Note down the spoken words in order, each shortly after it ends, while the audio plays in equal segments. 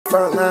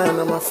front line,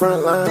 on my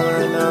front line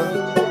right now.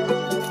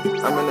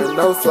 I'm in the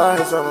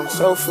no-fly zone, I'm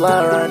so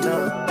fly right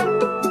now.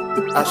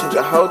 I change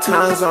your whole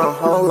time zone,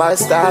 whole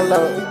lifestyle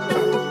low.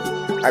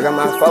 I got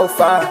my 4-5,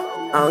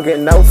 I don't get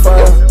no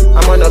fuck.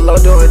 I'm on the low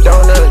doing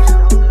donuts.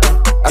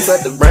 I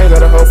set the brains of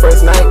the whole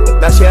first night,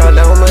 now she all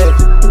know me.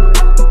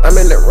 I'm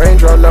in the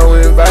range, on no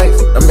advice.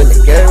 I'm in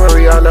the gang where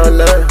we all know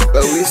none,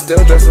 but we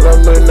still dressed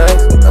up look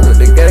nice. I'm with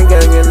the gang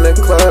in the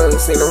club,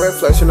 seen the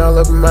reflection all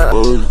up in my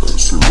eyes. I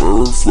see my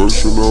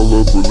reflection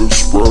all up in the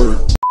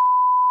Sprite.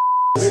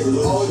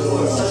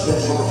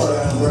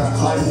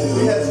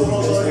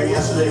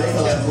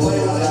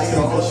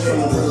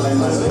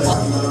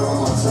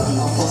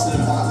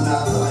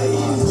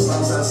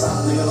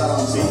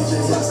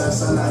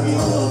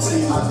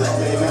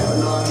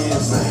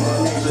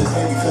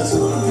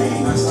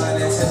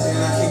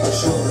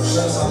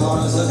 I'm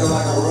always looking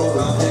like a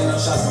robot. I'm hitting up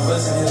shots and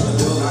busting his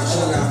medulla. I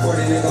chill, got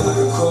 40 niggas like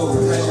a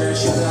cobra. Measure and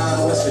shooting out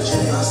of West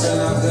Virginia. I'm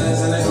selling out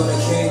guns and they go to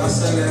King. I'm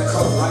slinging a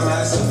coke like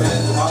my ass a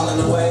bend. All in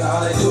the way,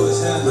 all they do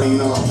is him. You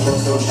know, I'm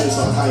close to shit,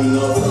 so how you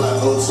know I feel like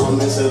old, so I'm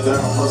missing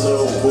down. Plus it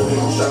over boy,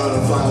 I'm straight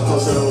and flying.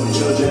 Plus it over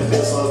Georgia. That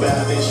bitch so bad,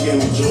 I think she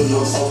gave me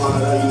Georgia. I'm so high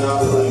that you know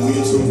I feel like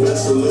Mewtwo.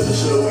 Best to look at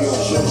shit, we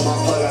gon' shoot. My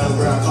plug out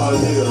of brown, call a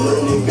nigga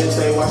little nigga. Bitch,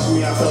 they watching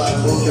me, I feel like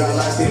both got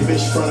Langston,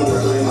 bitch in front of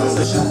her. Like my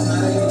shots, now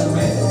they in the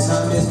man.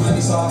 Time is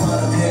money, so I'm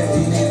out of head.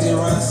 These niggas didn't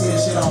run, see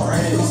this shit on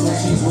rain. These switch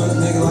cheese with a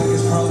nigga like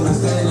it's pro. I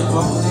stand in the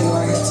ball, nigga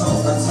like it's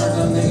toast. I turn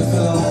them nigga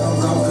feeling like I'm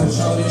gon'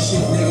 control this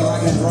shit, nigga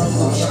like it's rough.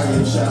 I'm trying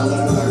to shit, I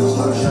look like I'm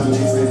hurt. Young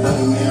niggas, they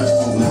done me, I'm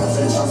still now.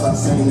 Finish off, I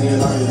seen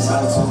niggas like this.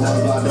 I talk like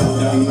block that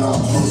down, you know.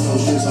 I'm close to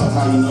shit, so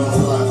how you know I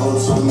feel like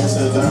old, so I'm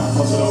missing down.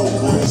 Plus it over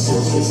boy, so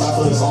I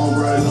put his own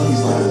bread, know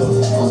he's like,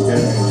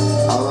 okay.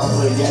 I run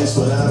play games,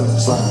 whatever.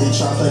 It's like he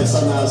try to play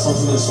something out of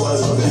something in the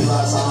sweater. But then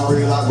last time I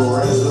really like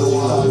berets, but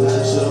one like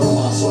that shit on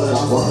my sweater.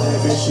 I'm going that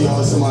bitch, she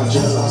always in my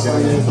chest. I'm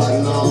spraying it black,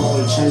 you know I'm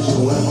always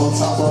changing the whip on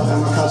top of it.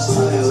 And my cups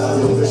tiny and loud.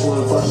 Your bitch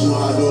wanna fuck, you know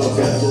I do it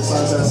bad. Just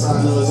like that side,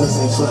 know it's that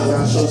same sweat.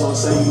 Got shows on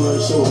say, you know the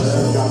shit was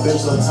heavy. Got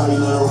bitch like tie,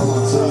 you know that run my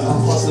team.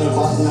 I'm busting it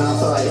block now,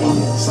 I feel like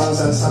eating.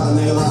 Southside side,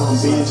 nigga like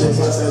I'm BJ.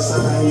 Plus that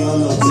side, now you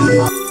don't know T.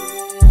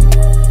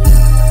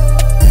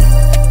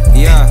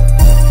 Yeah.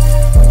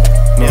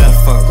 What the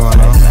fuck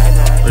going on?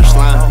 Rich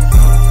Slime.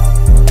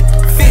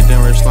 Fit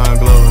them Rich Slime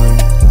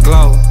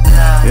glow.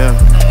 Yeah.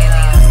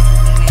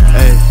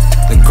 Hey,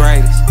 the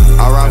greatest.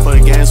 I ride for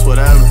the games,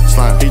 whatever.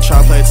 Slime. He try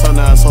to play tough,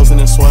 now it's hosting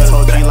in sweater.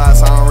 Told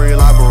D-Lights, I don't really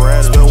like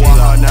Beretta. Still walk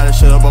hard, now that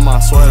shit up on my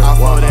sweater. I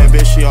fuck with that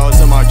bitch, she always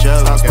in my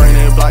jelly. Stop spraying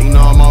that block, you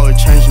know I'm always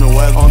changing the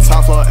weather. On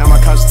top floor, and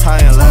my couch tie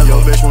and leather. Yo,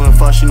 bitch wanna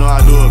fuck, you know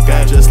I do it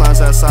bad. Just lines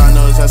that side,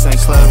 know that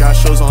ain't clever. Got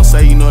shows on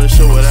say, you know the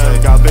shit whatever.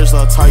 Got bitch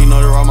love tight, you know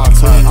they roll my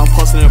tongue. I'm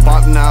posting in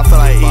block, now I feel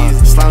like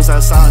easy. Slimes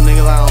that side,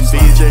 nigga like I'm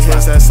BJ.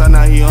 Hits that side,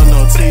 now he on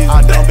no tease. I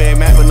done bad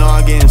Mac, but now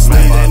I'm getting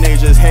slammed. That nigga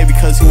just hate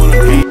because he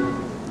wanna beat.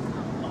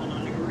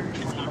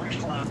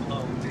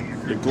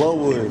 The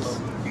Glowwoods,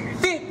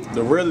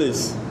 the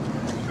realest.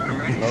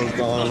 What's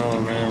going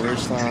on, man? Rich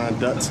Slime,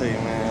 duct tape,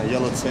 man.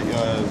 Yellow tape your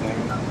ass,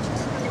 nigga.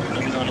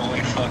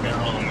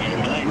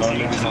 No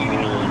niggas on the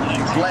road.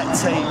 Black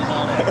tape.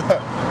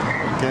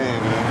 Okay,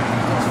 man.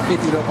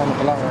 50 up on the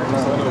block right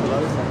now.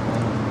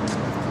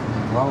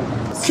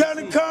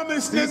 Counting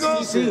comments, nigga.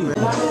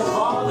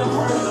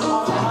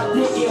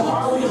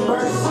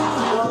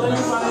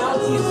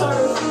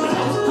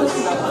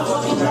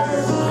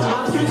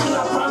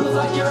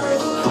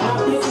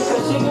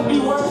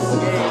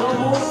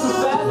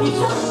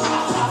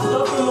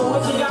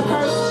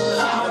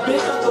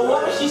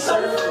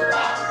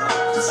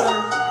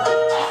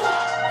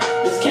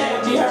 This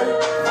can't be her.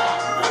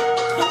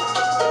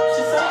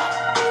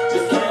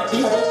 This can't be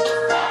her.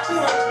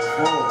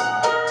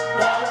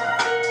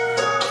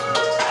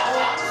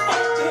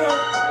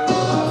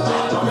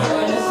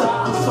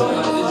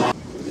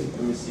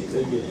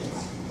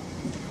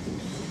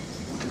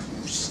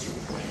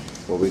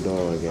 What we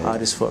doing again?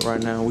 Hot as fuck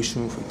right now. We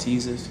shooting for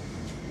Tezzus.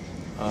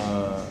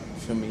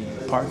 Feel me?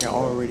 Parking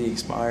already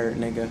expired,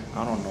 nigga.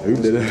 I don't know. You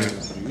did it?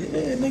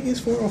 Yeah, nigga, it's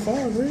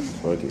 405, bro.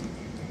 Fuck it.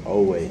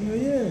 Old way. Hell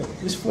yeah.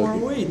 It's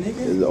 408, nigga.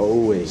 It's the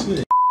old way.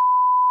 Shit.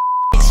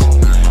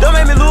 Don't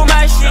make me lose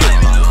my shit.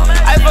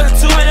 I fucking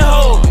too many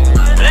hoes,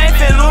 but I ain't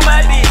finna lose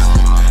my bitch.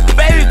 The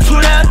baby too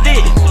damn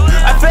thick.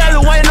 I feel like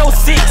the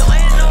 106.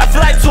 I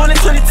feel like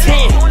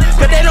 2010.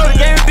 Cause they know the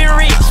game been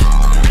rich.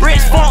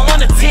 Rich font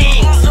on the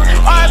teams.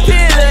 RP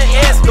Lil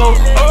Esco.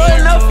 I'm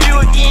rolling up for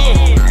you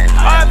again.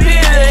 RP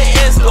Lil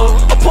Esco.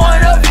 I'm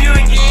pouring up for you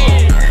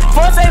again.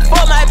 Folks ain't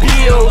fuck my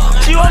bill.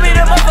 She want me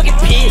to motherfucking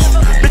piss.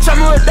 Bitch,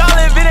 I'm $1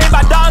 if it ain't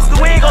my dogs, then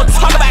we ain't gon'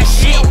 talk about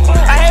shit.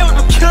 I hate with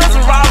them killers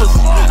and robbers.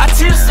 I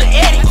teach us the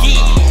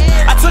etiquette.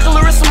 I took a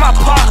Larissa with my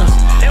partners,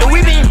 and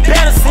we been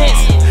better since.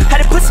 How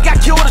the pussy got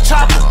killed with a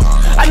chopper.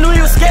 I knew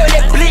you was scared with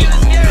that bleak.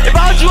 If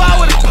I was you, I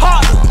would've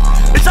popped.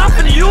 Bitch, I'm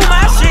finna use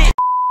my shit.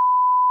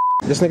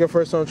 This nigga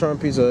first time trying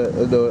pizza.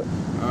 Let's do it.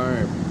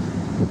 Alright.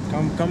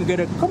 Come get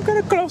a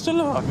closer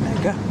look,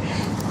 nigga.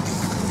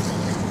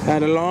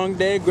 Had a long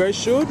day, great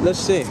shoot. Let's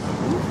see.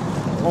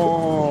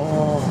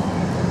 Oh.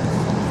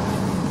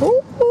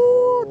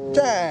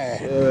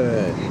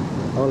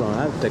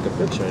 take a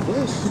picture of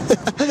this.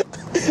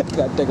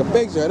 Gotta take a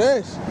picture of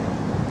this.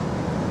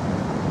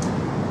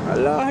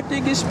 Hello, I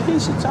think it's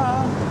pizza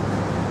time.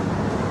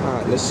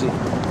 Alright, let's see.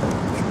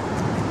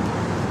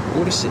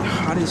 What is it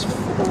hot as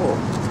fuck?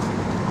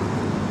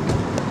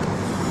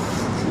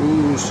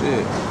 Ooh,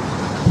 shit.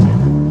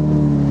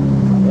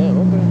 Damn,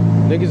 okay.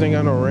 Niggas ain't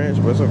got no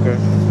ranch, but it's okay.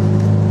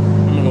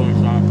 I'm gonna go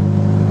inside.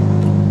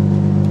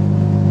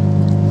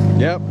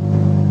 Yep.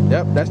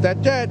 Yep, that's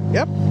that jet.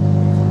 Yep.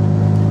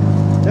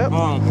 Yep.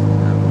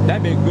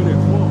 That been good as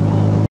fuck.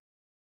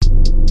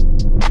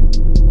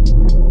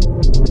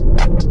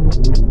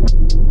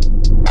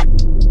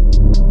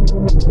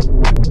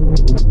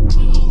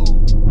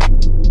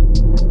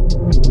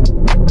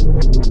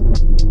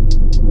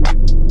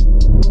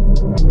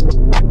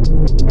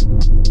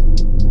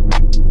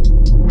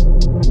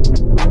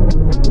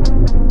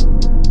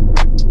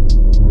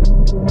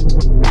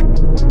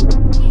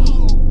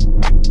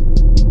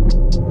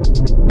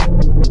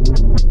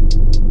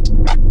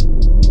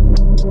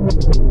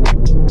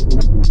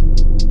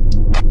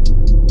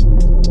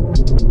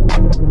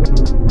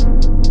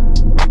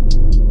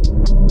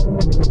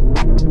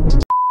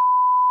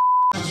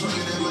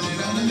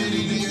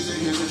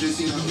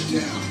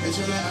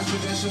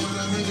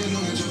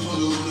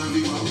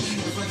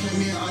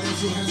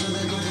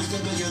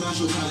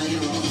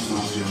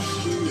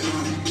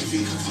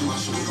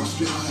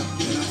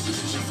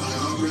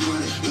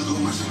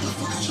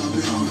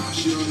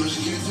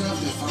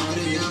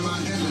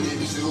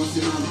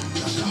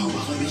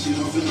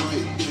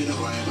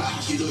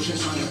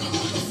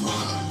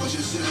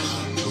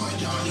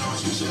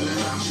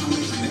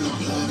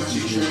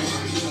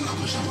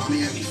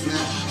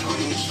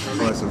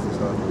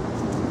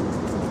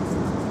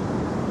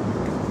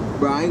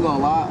 Bro, I ain't gonna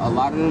lie, a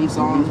lot of them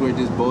songs were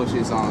just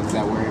bullshit songs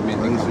that weren't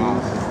meant to come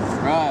out.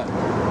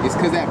 Bruh, it's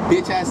cause that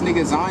bitch ass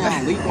nigga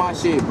Zion leaked my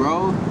shit,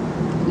 bro.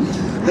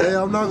 Hey,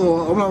 I'm not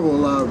gonna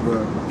lie,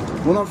 bro.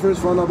 When I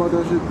first found out about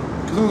that shit,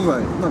 cause I was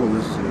like, I'm not gonna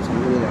listen to this.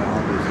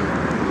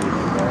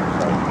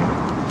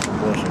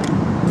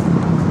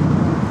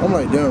 I'm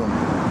like, damn,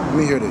 let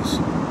me hear this.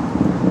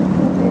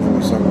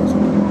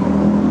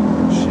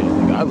 Shit,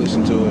 nigga, I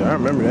listened to it. I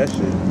remember that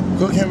shit.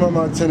 Who came out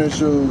my tennis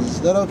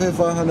shoes? That I paid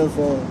 $500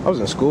 for. I was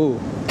in school.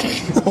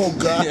 Oh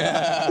God.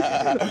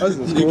 Yeah. I was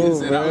in school,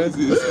 man.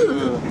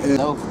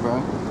 No,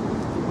 bro.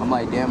 I'm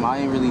like, damn, I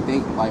didn't really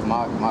think like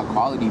my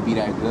quality be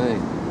that good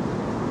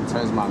in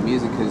terms of my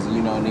music, cause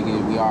you know,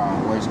 nigga, we are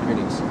our worst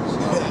critics. So.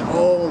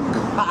 Oh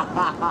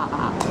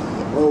God.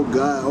 Oh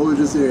God. I was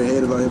just hear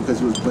hate about him because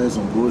he was playing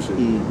some bullshit.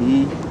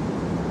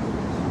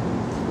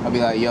 I'll be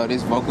like, yo,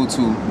 this vocal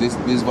too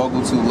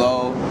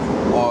low,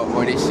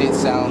 or this shit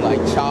sound like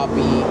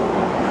choppy,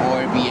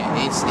 or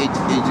it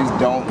just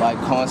don't like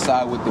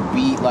coincide with the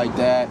beat like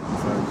that.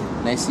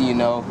 Next thing you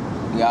know,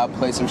 you gotta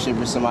play some shit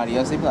for somebody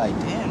else. They be like,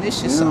 damn, this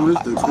shit sound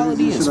high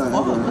quality as fuck.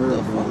 What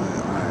the fuck?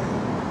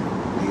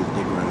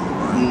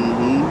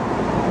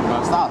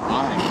 Stop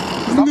lying.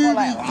 Stop all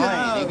that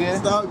lying, nigga.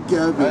 Stop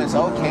capping. Bro, it's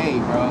okay,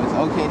 bro. It's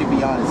okay to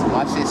be honest.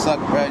 My shit suck,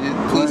 bro. Just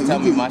please tell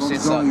me my shit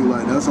suck. You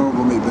like that song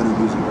gonna make better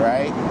music,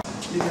 right?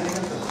 Nigga, they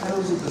got the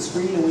pedals with the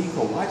screen where you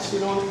can watch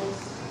shit on it.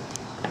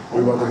 We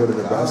about to go to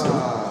the basket.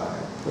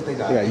 What they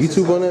got? They got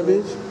YouTube on that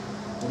bitch?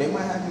 They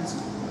might have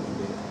YouTube.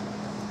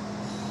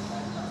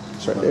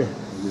 It's right there.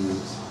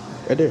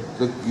 Right there.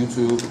 Look,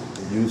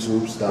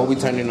 YouTube. Stop. What we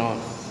turning on?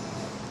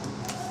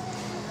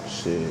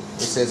 Shit.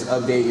 It says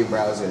update your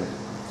browser.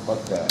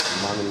 Fuck that.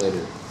 Mommy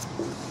later.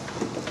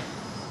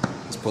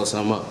 Let's pull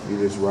something up. You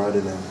just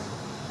rolling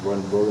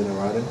and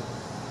riding?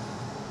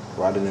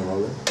 Riding and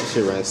rolling? This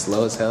shit runs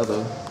slow as hell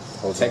though.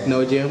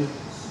 Techno Gym,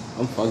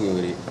 I'm fucking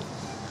with it.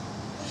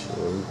 Shit,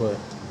 what we play?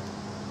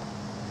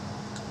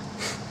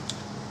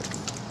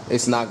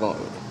 It's not going.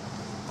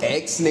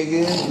 X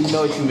nigga, you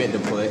know what you meant to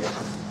put.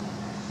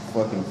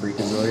 Fucking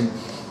freakazoid.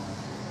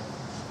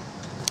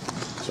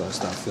 Trying to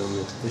stop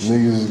filming.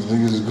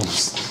 Niggas is gonna.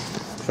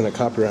 Finna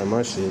copyright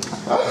my shit.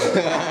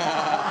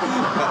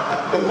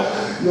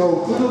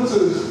 Yo, put up to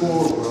this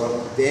floor,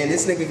 bro. Damn,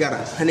 this nigga got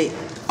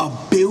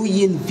 1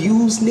 billion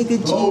views, nigga.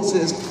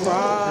 Jesus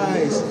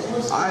Christ.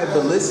 Alright,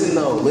 but listen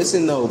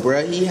though,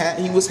 bruh.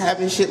 He was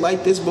having shit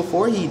like this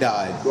before he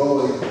died.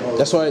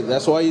 That's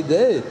why he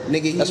did.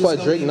 Nigga, that's why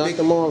Drake knocked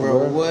him off,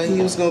 bro. What?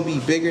 He was gonna be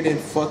bigger than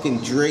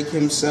fucking Drake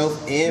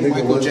himself and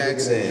Michael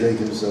Jackson. Drake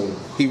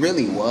himself. He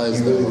really was,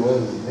 He though. really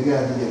was. Nigga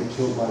had to get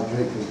killed by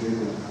Drake because Drake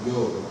was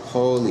good.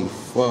 Holy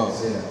fuck.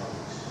 Yeah.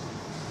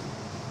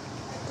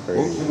 Bro,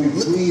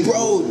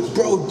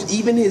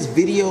 even his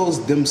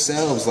videos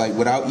themselves, like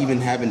without even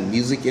having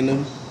music in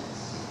them,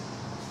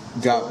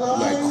 got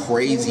like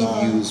crazy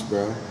views,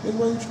 bro.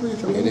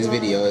 Yeah, this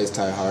video is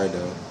tight hard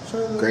though.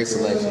 Great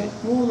selection.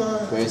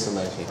 Great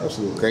selection.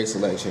 Absolutely. Great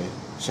selection.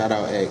 Shout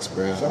out X,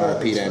 bro.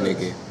 RP that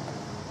nigga.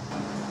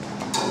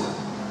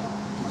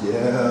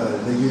 Yeah,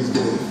 niggas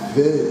getting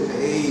fit.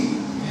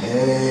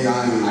 Hey.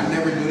 I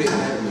never knew they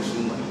had a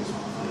machine like this.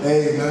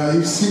 Hey, man,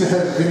 you seen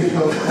that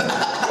video?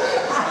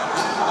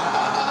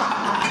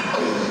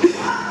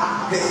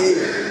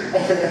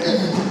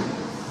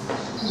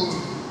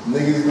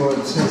 Niggas going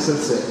 10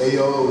 cents to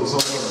AO or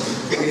something.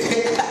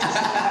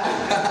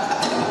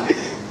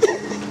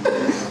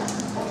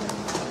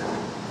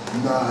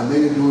 Nah, a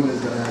nigga doing this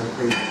gonna have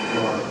crazy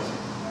vibes.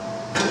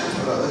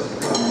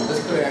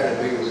 Let's clear out a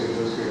bigger real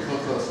quick. Come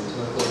closer.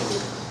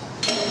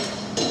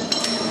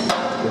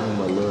 Give him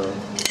a little.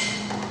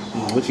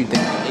 What you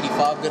think?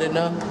 85 good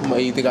enough?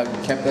 You think I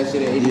kept that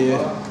shit at 85? Yeah.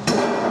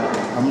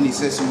 How many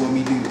sets you want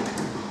me to do?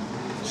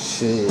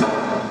 Shit.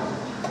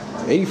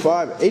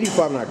 85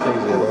 not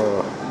crazy at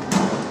all.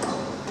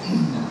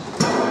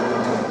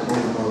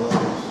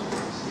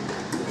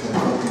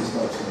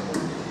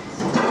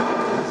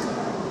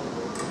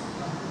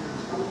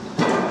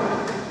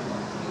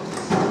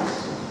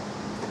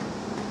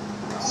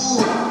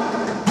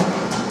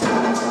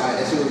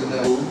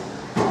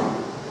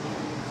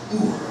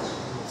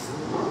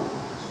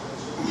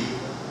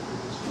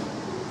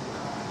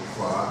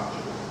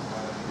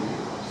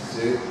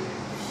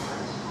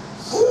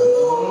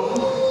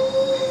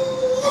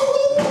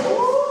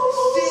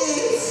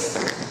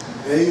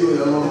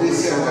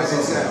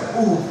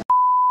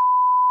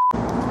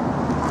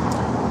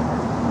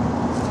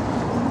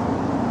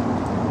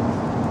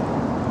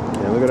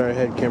 Look at our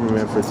head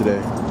cameraman for today.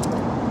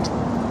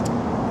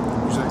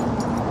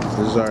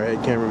 This is our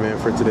head cameraman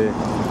for today.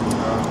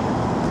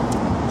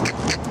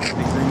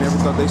 They never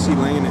thought they see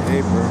Lane in the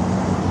A,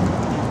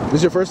 bro.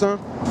 This your first time?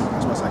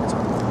 That's my second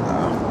time.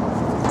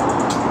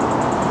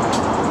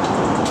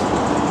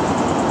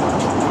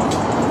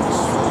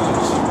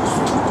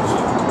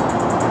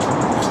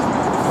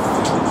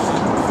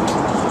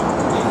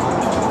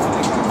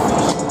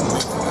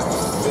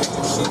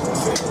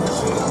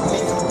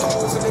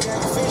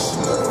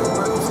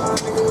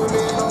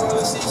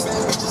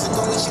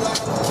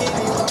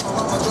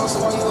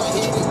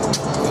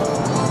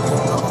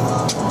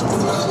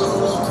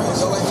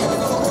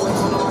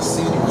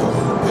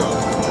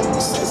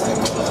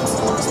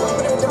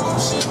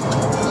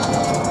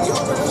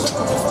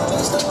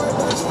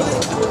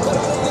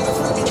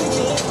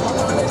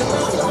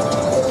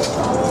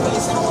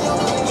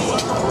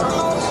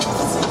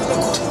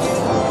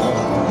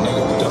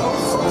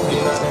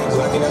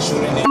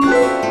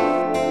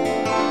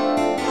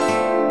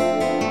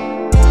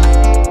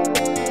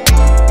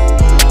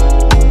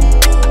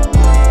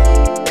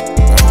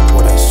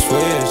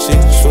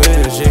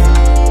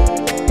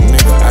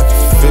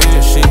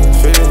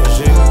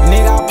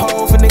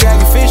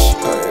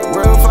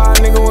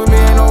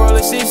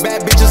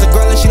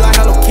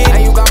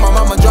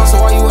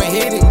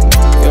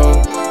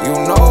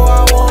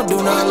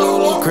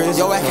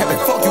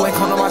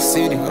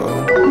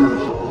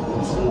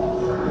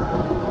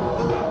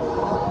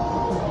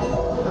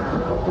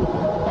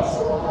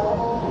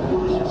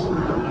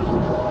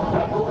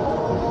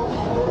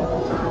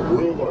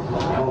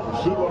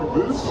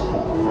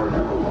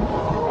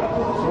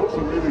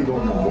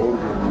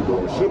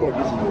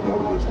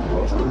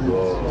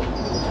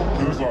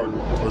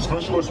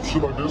 Especially like some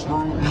shit like this,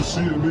 bro. You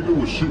see a nigga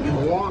with shit you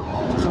want,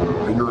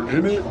 and you're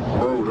in it,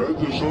 bro. That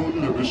just shows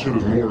you that this shit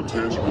is more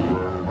tangible,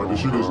 bro. Like this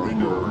shit is in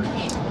your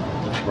reach.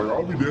 Like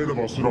I'll be damned if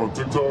I sit on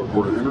TikTok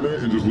or the internet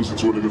and just listen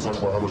to a nigga talk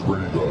about how much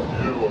bread he got.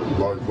 Yeah,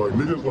 like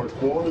niggas like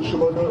Quan and shit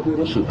like that, bro.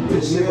 That shit.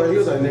 This shit, bro. He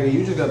was like, nigga,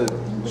 you just gotta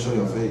show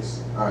your face.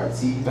 Alright,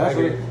 see, that's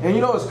what. And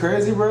you know what's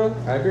crazy, bro?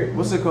 I agree.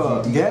 What's it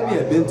called? Gabby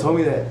had been told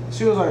me that.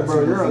 She was like,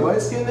 bro, you're a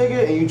light skinned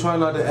nigga and you trying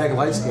not to act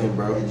light skinned,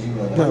 bro.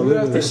 No, you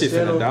have this to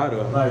shit finna die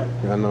though. Like,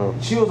 I know.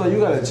 She was like, you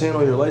gotta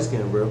channel your light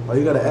skin, bro. Like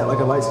you gotta act like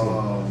a light skin.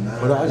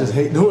 But I just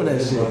hate doing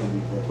that shit.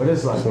 But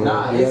it's like,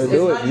 nah, you gotta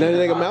do it. Then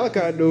nigga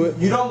Malachi do it.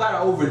 You don't gotta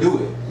overdo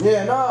it.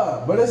 Yeah,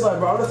 nah. But it's like,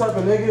 bro, I'm the type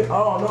of nigga. I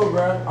don't know,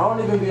 bro. I don't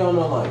even be on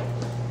no like.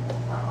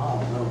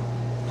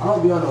 I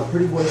don't be on no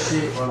pretty boy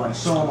shit or like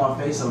showing my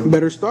face. You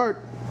better start.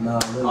 Nah,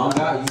 oh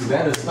God, you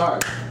better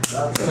start.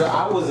 So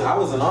I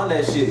wasn't on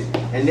that shit,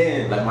 and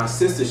then like my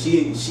sister,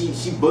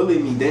 she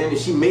bullied me. Damn it,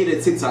 she made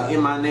a TikTok in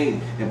my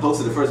name and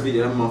posted the first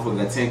video. That motherfucker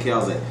got 10K. I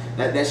was like,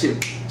 that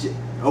shit.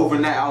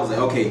 Overnight, I was like,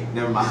 okay,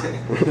 never mind.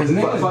 Cause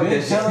niggas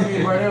been telling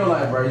me, bro, they were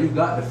like, bro, you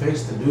got the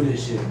face to do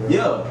this shit, bro.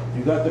 Yeah.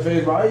 You got the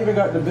face, bro. I even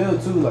got the build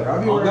too. Like,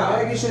 I be wearing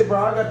baggy shit,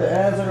 bro. I got the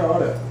abs, I got all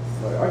that.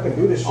 Like, I can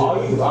do this shit. All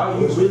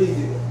you really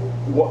do.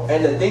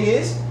 And the thing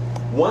is,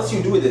 once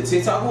you do it the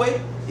TikTok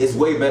way, it's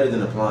way better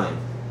than applying.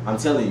 I'm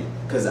telling you.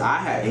 Cause I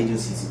had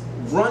agencies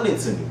run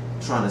into me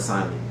trying to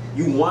sign me.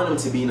 You want them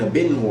to be in a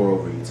bidding war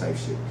over you type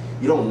shit.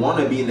 You don't want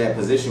to be in that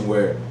position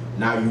where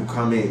now you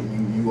come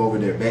in, you over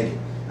there begging.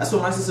 That's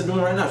what my sister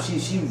doing right now.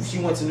 She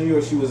went to New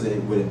York. She was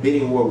with a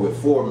bidding war with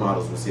 4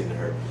 models was hitting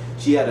her.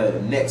 She had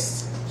a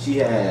Next. She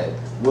had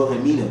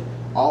Wilhelmina.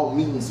 All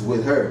meetings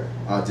with her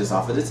just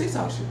off of the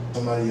TikTok shit.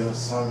 Somebody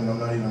else timing. I'm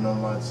not even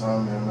on my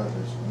time, man. I'm not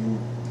just you.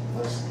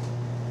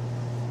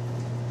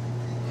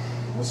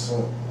 What's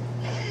up?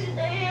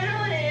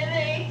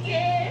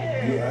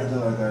 You acting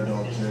like I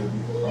don't care.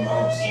 I'm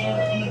outside.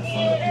 I'm in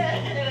front of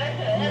people.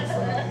 I'm in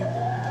front of people.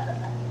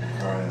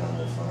 Crying on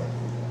the front.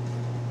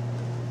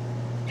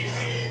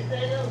 I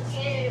don't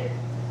care.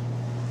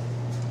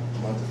 I'm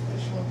about to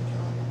fish you on the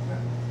counter,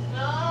 okay?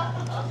 No.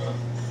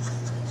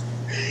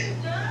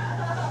 No.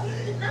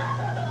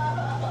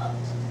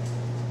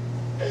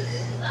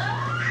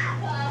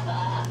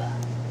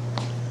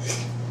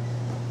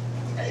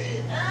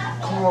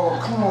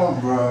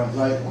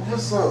 bro. Like,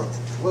 what's up?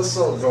 What's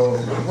up, bro?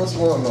 What's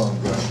going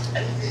on, bro?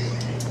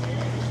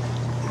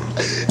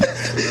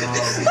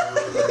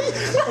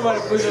 Somebody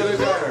push on the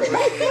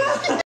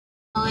guard.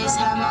 Always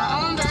have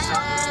my own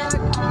bag.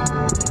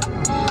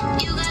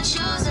 You got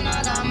yours and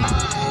I got mine.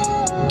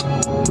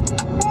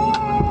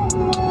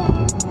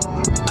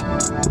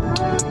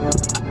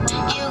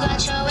 You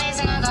got your ways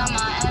and I got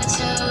my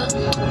attitude.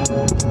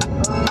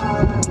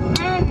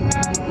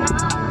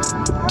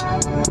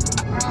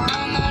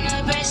 I'm on a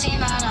breaking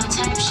about all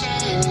type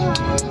shit.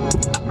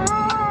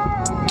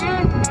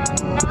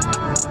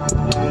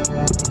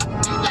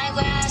 Like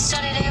where I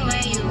started and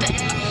where you been.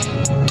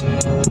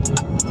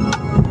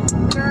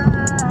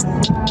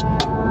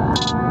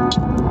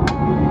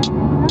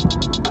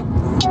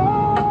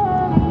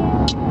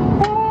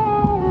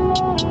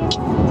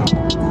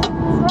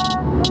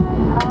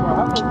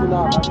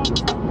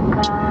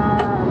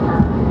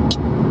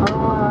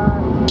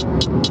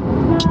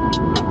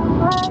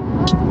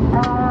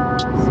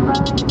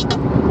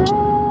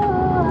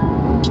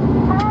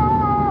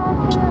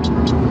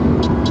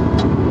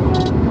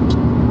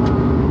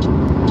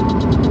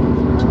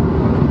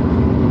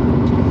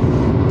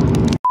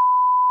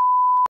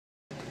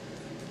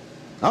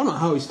 I don't know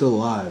how he's still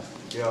alive.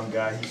 Young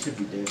guy, he should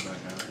be dead by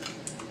now.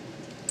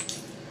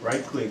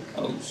 Right click.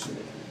 Oh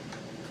shit.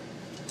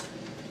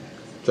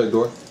 Check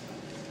door.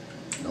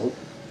 Nope.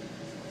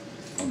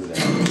 Don't do that.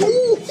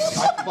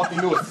 I fucking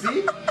knew it.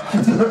 See?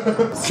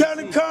 Count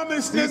the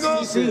comments, nigga.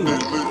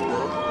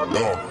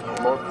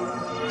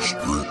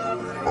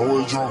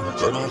 Always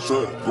drunk, and I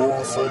said, go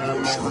on for your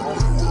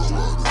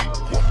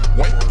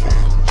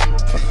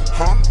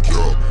huh?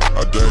 I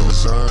dang the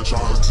sign,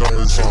 trying to tell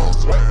the song.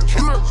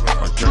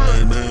 I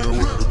came in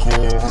with the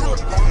core,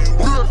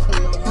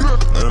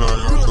 and I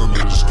got them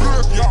bitches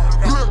gone.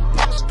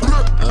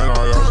 And I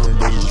got them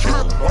bitches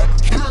gone.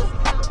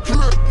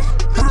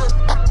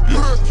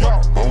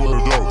 I'm with a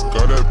dope,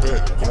 got that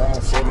back,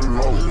 going for the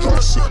low.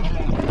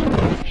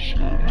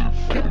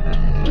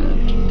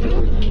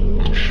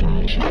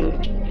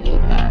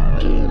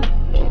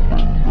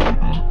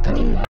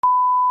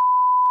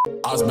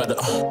 I was better.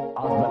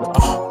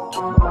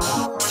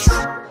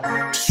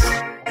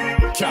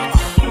 Count.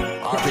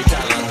 RP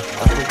Callum.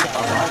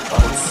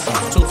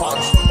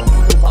 2-posh.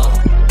 I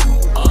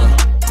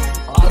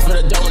was for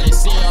the dough when they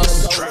see us.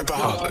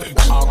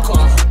 I'll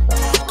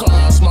come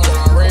out smoking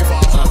on rave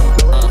off.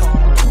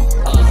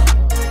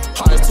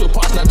 High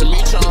 2-posh, not to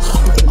meet y'all.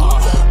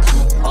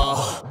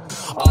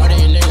 All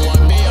these niggas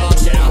want me on.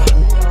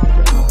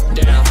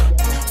 Damn.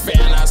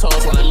 Fan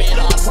assholes wanna meet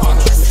us.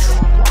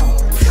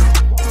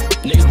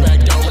 Niggas back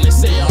down when they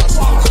see us.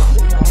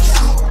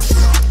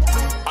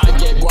 I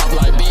get guap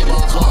like Bieber.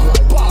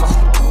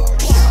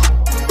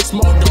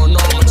 Smoke don't know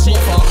I'm a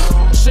chiefer.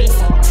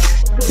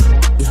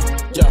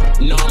 Yeah,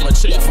 no I'm a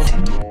chiefer.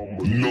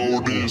 No,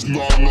 this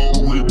not no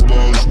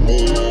Reapers,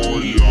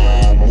 boy.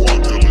 I'm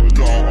walking the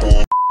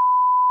dog.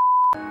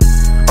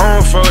 I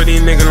don't fuck with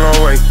these niggas no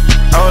way.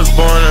 I was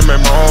born to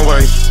make my own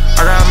way.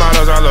 I got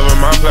models all over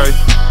my plate.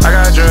 I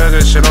got drugs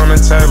and shit on the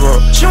table.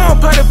 She won't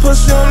put the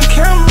pussy on the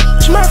camera.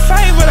 She my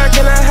favorite, I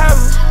cannot have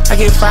her. I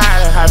get 5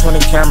 and hype on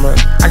the camera.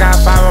 I got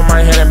 5 on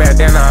my head and back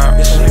then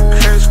this shit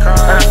crisscross.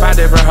 I got 5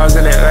 different hoes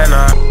in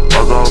Atlanta.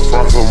 I got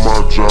 5 on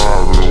my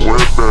job and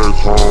went back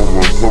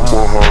home and put my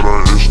heart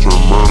on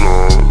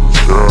instrumental.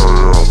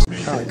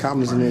 Yeah. Kind of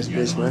comments in this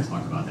bitch, man.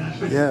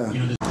 Yeah.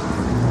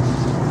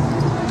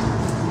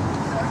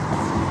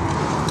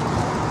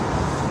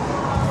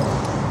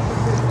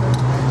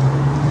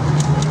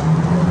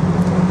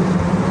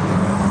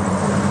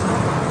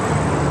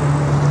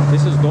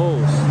 This is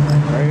goals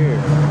right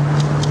here.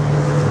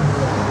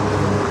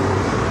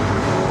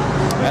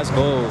 That's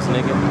goals,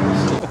 nigga.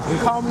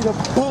 Call me the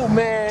boot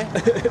man.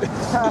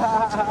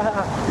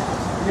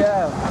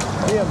 Yeah,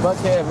 me a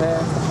Buckhead,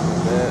 man.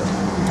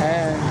 Yeah.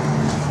 And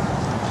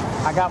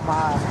I got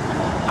my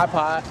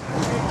iPod.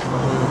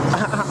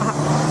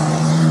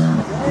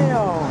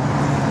 Damn.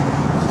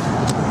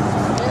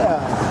 Yeah,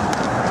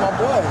 my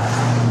boy.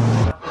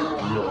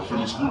 Yeah, I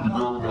finished school, the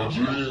girl with my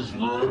jeans,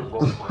 man.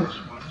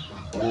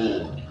 Oh,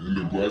 in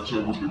the black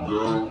chair with the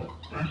girl,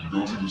 go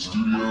to the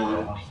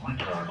studio,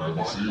 I've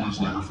been seeing this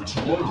nigga for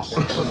 2 months.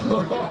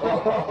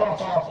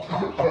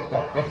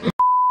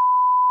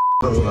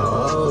 I'm your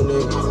old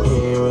nigga, he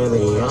ain't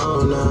really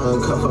on now,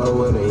 cuff up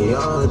with a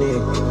young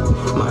nigga.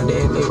 My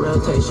daily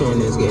rotation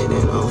is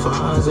getting on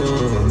frozen.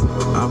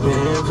 I'm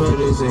paying for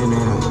this and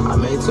that. I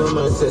made too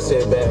much to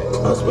sit back.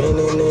 I'm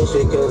spending this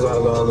shit cause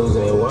I'm gonna lose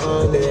it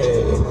one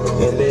day.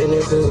 And then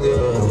this is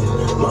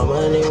good, my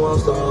money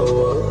won't stop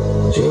up.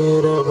 She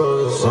hit up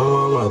her,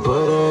 someone might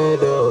put her in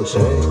the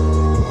check.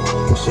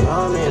 She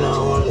on it, I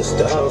wanna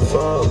stop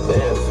for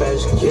bad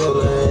fashion, kill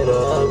her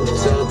up and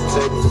tell her to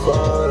take a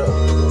photo.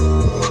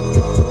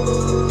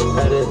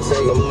 Had to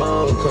take a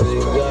moment cause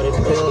you got a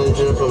pill and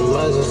drip from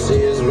emergency,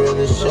 it's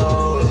really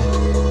showing.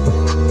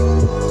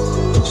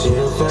 She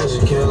a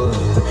fashion killer,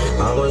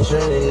 I'm a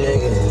trendy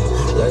nigga,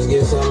 let's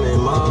get some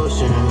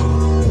emotion.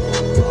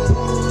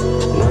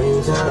 Know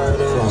you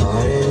tired of the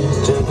way,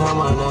 just come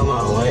on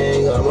my way.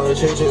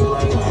 That's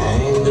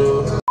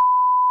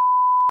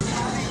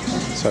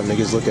how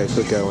niggas look at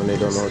Cookout when they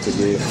don't know what to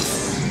do.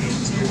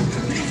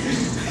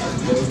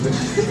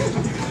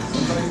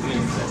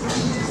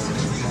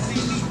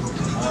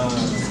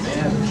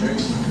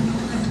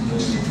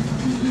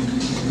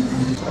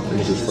 I think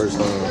it's his first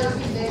time.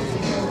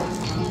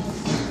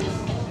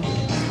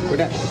 Where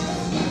that?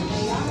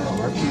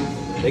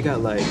 They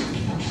got like.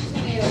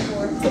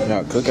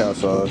 Not Cookout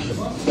sauce.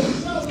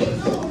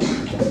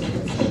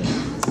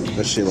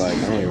 That shit like, I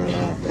don't even know.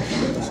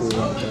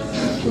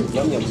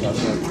 Yum sauce.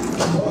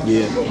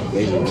 Yeah,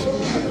 basically.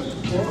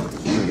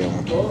 You can get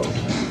one.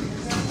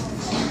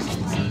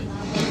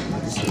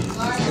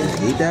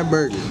 Eat that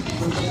burger.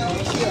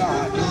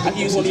 I can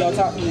use one of y'all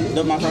top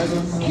of my fries.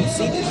 You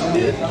see this?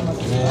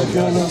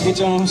 Yeah, get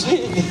your own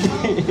shit.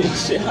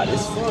 Shit hot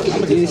as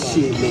fuck. This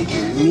shit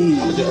making me. I'm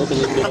gonna just open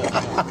this bit up.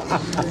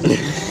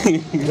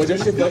 What's your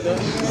shit like that?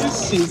 This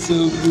shit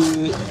so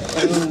good.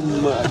 Oh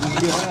my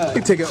god.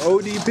 You taking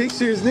OD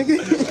pictures, nigga?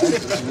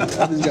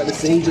 I just gotta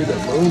savor the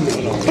moment.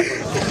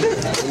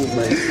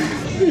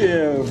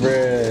 Yeah,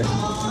 bruh.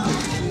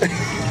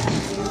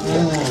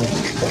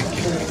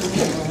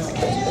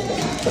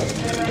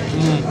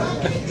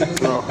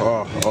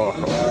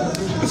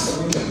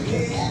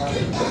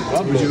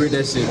 Where'd you read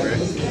that shit, bro?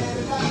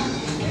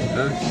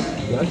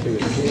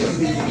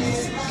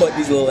 Fuck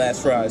these little ass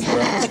fries,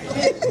 bro.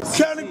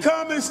 Count the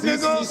comments,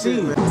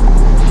 nigga.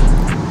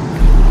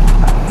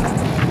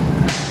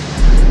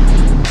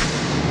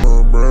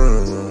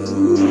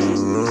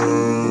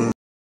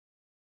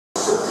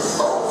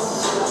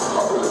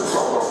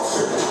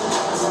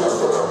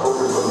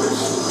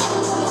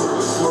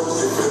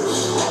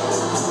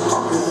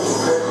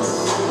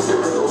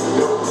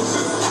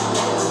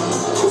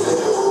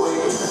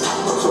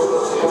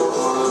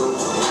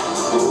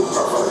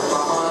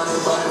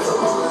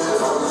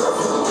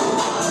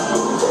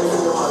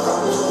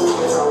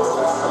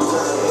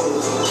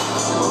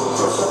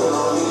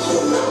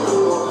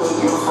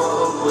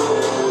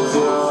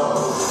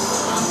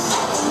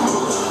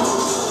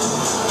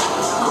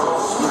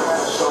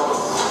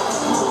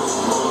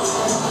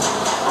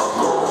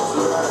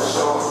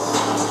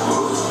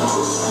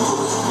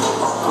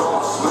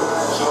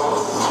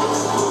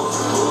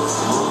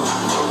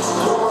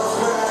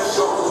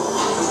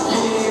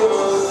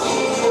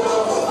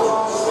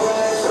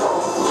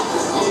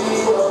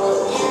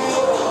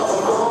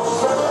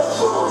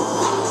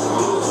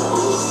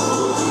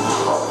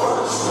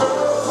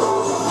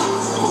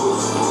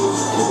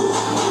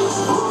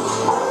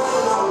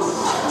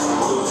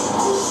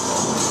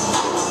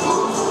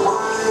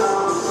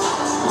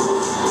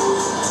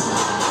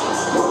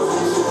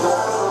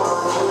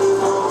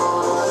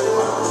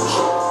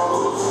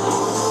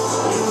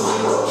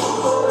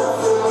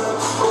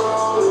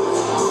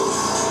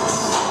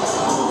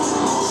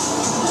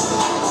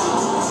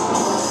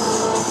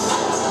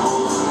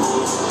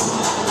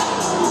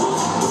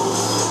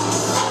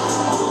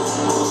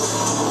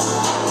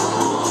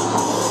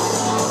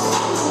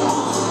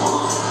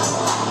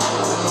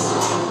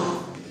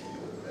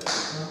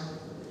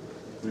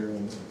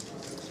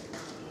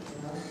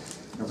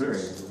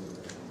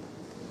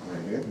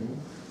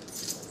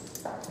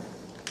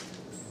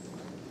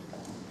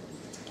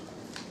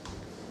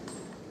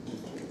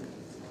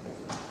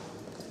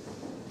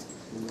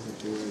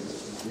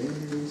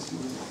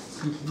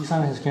 You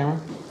signing his camera?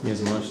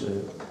 Yes, my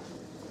shit.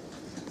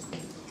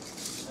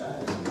 I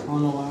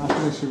don't know why I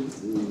said shit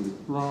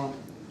wrong.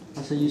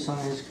 I said you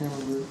signing his camera,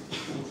 bro.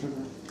 I'm sure.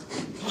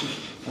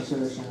 I said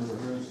that shit in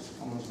reverse.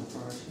 I'm gonna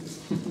surprise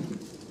you.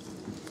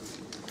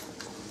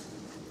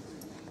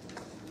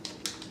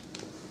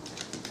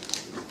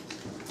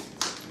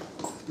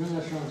 You know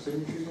that shit on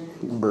signature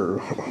yet? Bro.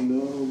 No,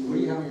 Where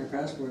you having your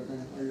passport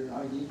then? Or your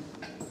ID?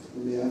 I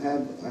mean, I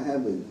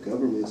have a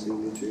government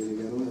signature, and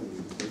I don't have a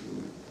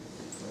fucking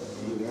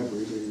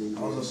rapper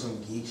signature. Also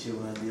some geek shit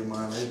when I did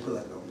mine. They put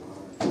like a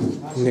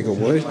Nigga,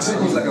 what? It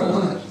was like a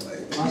line.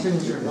 My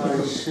signature hard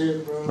as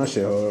shit, bro. My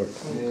shit hard.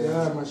 Oh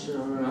God, my shit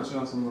hard. My shit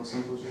on some little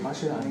simple shit. My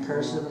shit on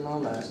cursive and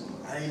all that.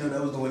 I didn't know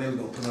that was the one they was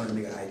gonna put on the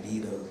nigga ID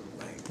though.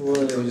 Like,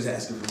 what? They were just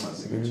asking for my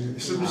signature.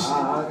 Some shit.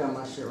 I got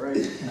my shit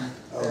right.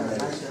 Oh, yeah, man.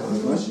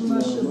 my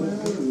shit, man.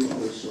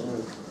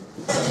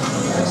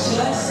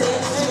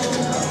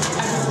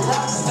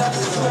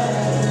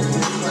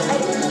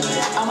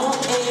 I'm on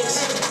X,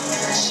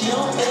 she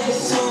on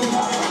X too.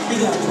 We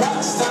got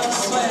rockstar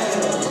swag.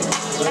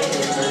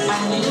 I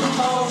need a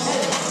pose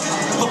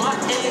for my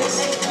ex.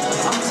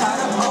 I'm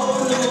tired of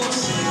old news.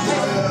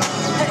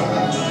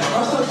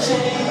 Russell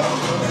chain,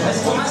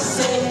 that's for my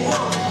set.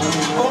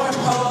 Foreign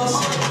pose,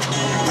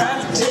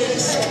 private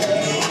jets,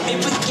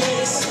 paper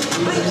gas.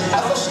 I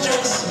don't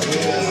stress,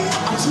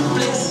 I'm too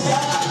blessed.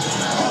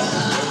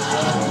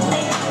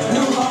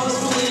 New hoes,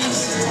 please.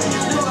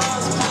 New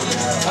hoes,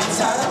 please. I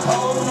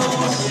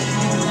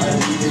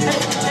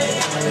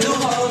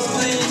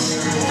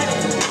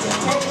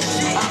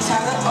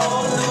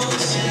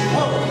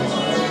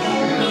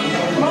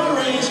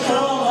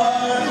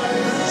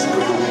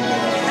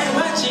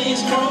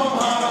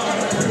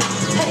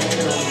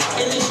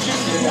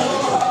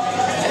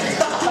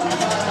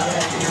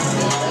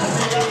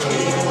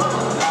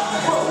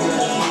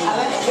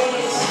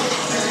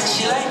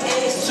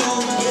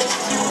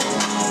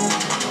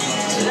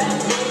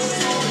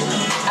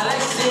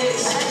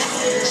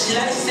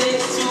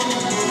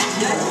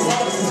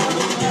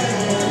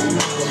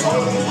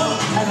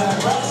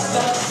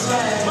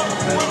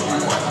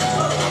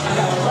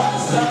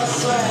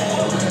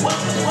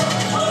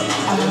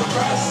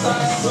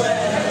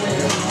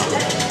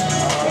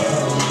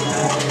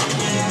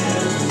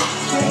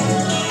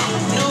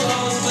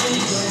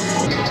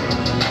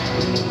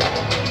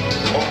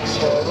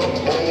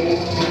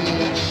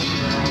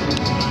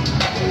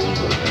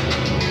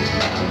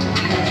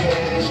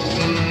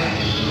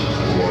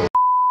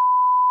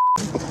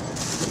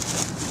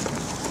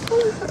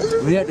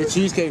We at the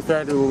Cheesecake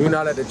Factory, well, we're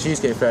not at the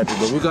Cheesecake Factory,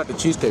 but we got the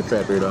Cheesecake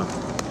Factory though.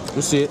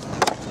 You see it.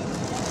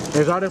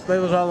 There's all the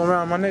flavors all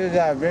around. My nigga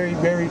got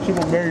very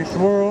triple berry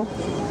swirl.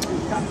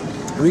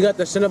 We got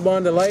the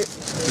Cinnabon Delight.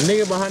 The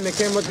nigga behind the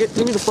camera, give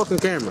me the fucking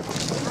camera.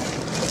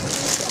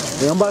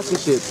 Yeah, I'm about to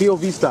see shit,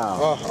 POV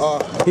style.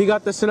 He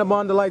got the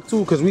Cinnabon Delight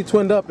too, cause we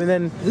twinned up, and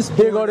then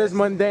here go this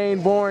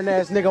mundane, boring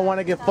ass nigga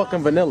wanna get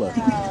fucking vanilla.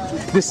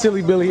 This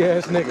silly Billy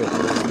ass nigga.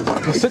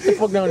 Well, sit the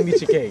fuck down and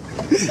eat your cake.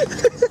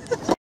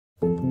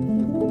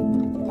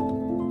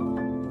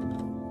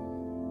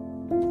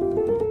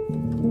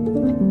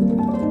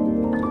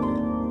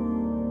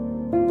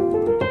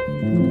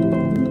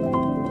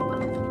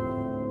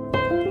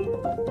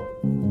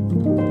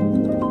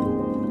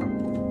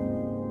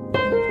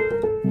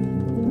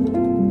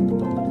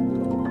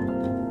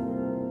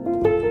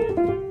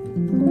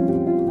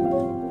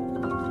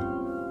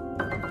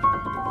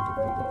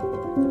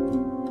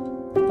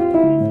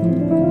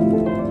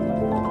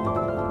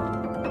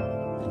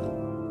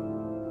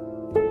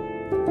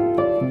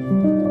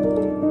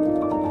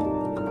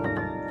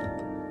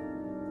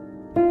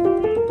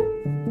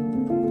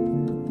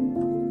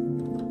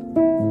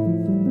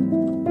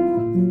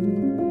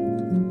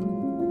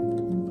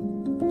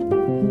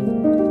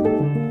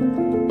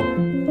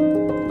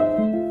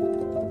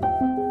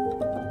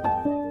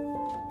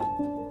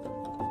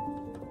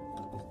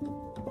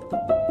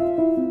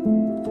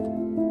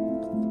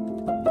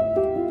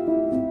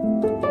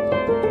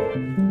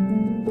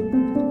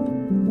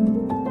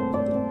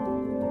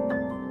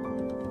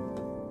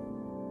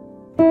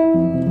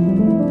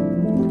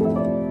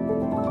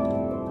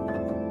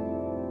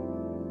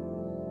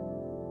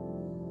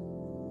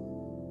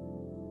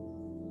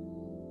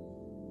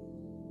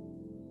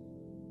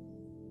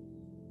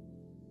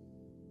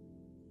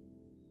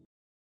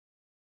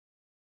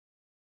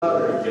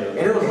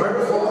 And it was right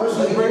before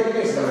Christmas break, and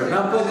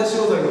I played that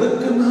shit, was like,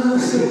 look at my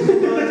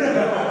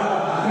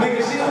nigga,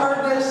 she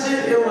heard that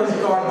shit, it was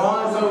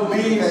garbanzo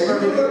beans. Hey,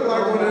 you look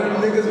like one of them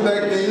niggas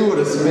back then, you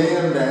would've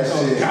spammed that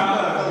shit.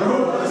 God, bro.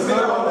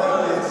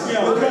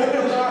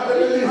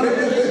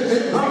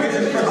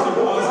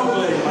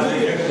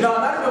 No,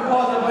 not even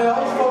pausing, man. I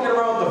was fucking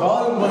around with the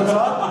volume button, so I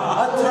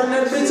turned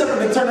that bitch up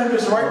and they turned that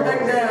bitch right back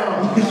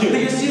down.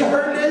 Nigga, she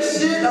heard that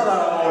shit? I was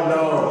like, oh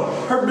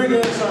no. Her big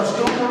ass started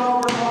stomping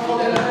over my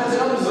fucking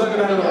ass. I'm just looking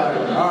at her like,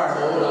 alright.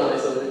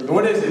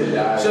 What is it?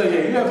 So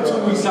yeah, you have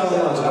 2 weeks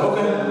silent lunch.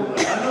 Okay.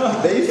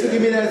 They used to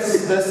give me that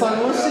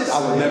silent lunch shit.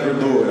 I would never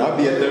do it. I'd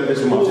be at that bitch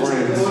with my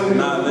friends.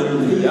 Nah,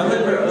 literally. Y'all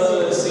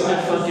ever seen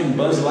that fucking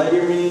Buzz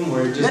Lightyear meme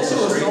where it just that shit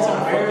was so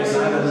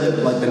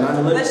embarrassing. Like the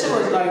 9/11? That shit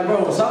was like,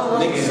 bro, silent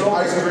lunch was so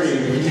ice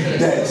cream.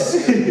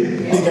 Desk.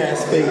 Big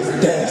ass space.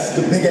 Desk.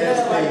 The big ass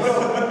space.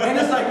 And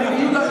it's like, nigga,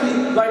 you got me,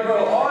 like,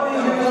 bro, all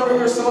these niggas over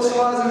here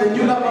socializing, and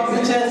you got my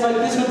bitch ass like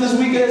this with this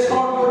weak ass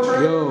cardboard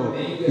tray.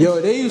 Yo,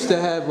 they used to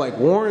have like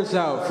warrants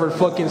out for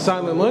fucking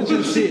silent lunch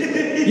and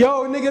shit.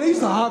 Yo, nigga, they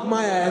used to hawk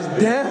my ass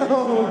down.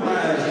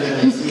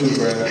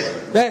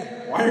 Hey.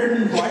 Why your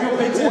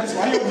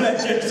black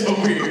chick so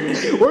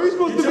weird? Where are we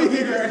supposed to be?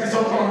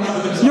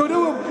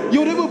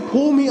 Yo, they would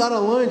pull me out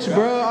of lunch,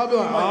 bro. I'll be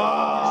like,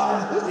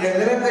 ah. Yeah,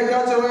 then if they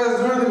got your ass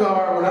really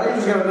hard, well, now you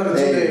just got another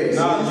 2 days.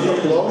 Nah, you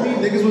don't blow me.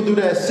 Niggas would do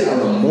that shit in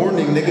the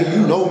morning, nigga.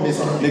 You know Miss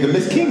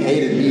King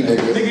hated me,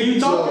 nigga. Nigga, you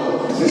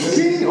talking? Miss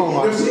King, oh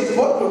my. Yo, she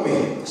fucked with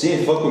me. She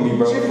ain't fuck with me,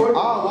 bro.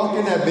 I'll walk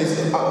in that bitch.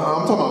 I'm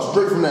talking about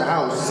straight from that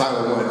house,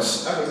 silent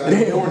lunch. It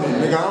ain't morning,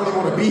 nigga. I don't even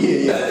want to be here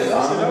yet. I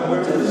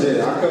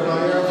cut my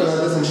hair after I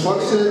did some fuck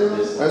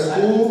shit at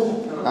school.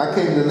 I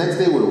came the next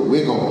day with a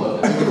wig on.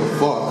 I don't give a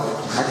fuck.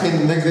 I came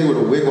the next day with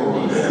a wig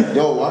on.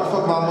 Yo, why the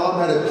fuck my mom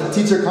had a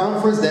teacher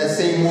conference that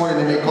same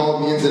morning and they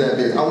called me into that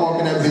bitch. I walk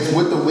in that bitch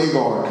with the wig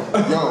on.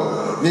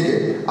 Yo,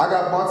 nigga, I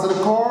got bought to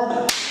the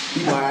car,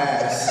 beat my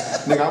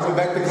ass. Nigga, I went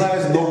back to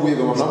class, no wig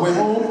on. I went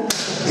home,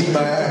 beat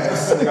my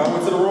ass. Nigga, I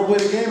went to the role play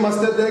the game, my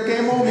stepdad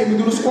came home, made me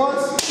do the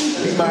squats,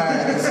 beat my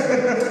ass.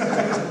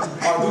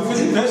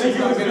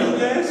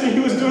 He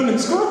was doing the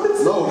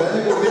squats? No,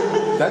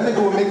 that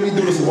nigga would make me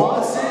do the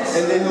squats,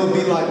 and then he'll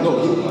be like, no,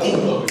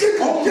 oh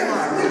my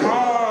God,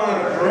 bro.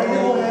 That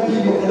nigga will have me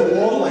on the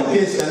wall like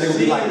this, that nigga will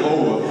be like,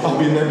 lower. I'll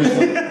be nervous.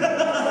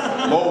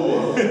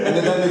 Lower. And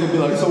then that nigga will be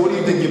like, so what do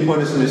you think your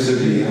punishment should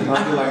be?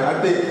 I'll be like,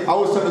 I think I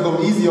was trying to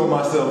go easy on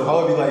myself. I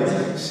would be like,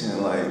 shit,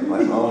 like I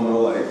don't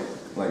know, like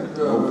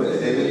no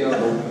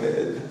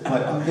bed.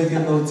 Like, I'm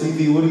thinking no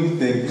TV, what do you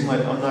think? He's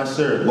like, I'm not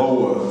sure.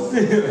 Lower.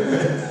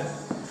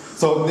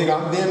 So nigga,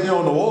 I'm damn near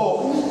on the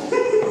wall.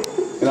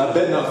 And I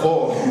bet not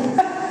fall.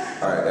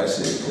 Alright, that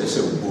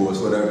shit was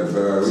bullshit, whatever,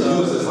 bro. We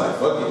was just like,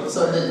 fuck it.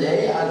 So the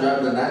night I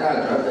dropped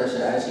that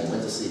shit, I actually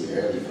went to sleep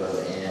early, bro,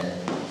 and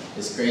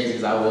it's crazy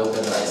because I woke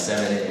up at like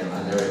 7 a.m.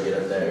 I never get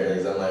up that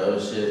early, so I'm like, oh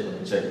shit, let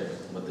me check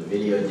what the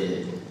video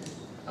did.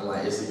 I'm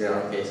like,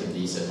 Instagram, okay, some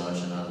decent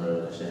motion on,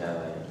 bro. That shit had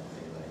like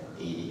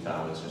 80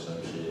 comments or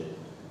some shit.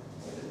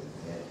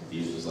 And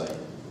views was like, I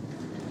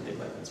think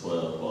like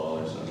 12 ball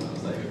or something. I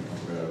was like,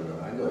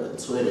 bro, I go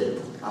to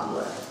Twitter, I'm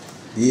like,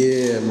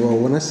 Yeah, bro.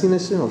 When I seen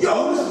that shit, yo,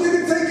 this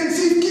nigga taking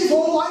Chief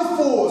whole life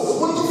force.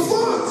 What the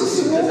fuck? This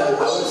shit because I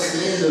was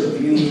seeing the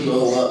views go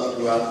up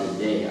throughout the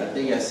day. I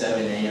think at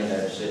 7 a.m.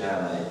 that shit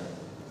had like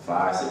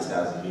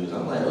 5,000-6,000 views.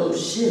 I'm like, oh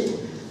shit,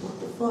 what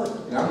the fuck?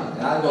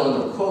 And I go in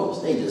the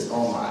quotes, they just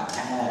on my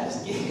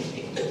ass.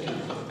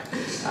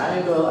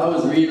 I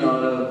was reading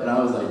on them and I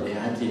was like, damn,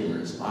 I can't even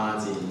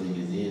respond to these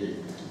niggas either.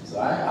 So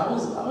I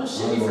was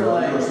shitty for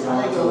like, I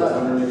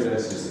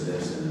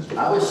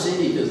was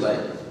shitty because like,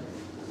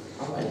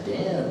 I'm like,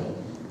 damn.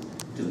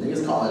 Because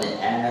niggas calling it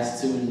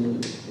ass too.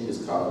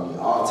 Niggas calling me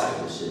all type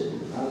of shit.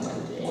 I'm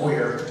like, damn.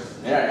 Queer.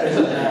 Yeah.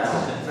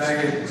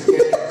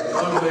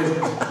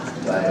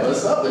 Like,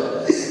 what's up with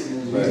that?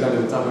 He's not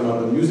even talking about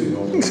the music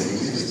no more.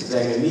 He's just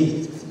tagging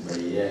me.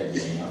 But yeah,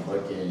 man, I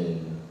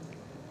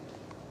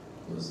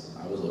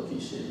was low-key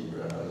shitty,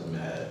 bro. I was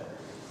mad.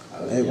 I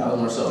was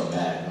more so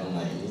mad. I'm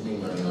like, these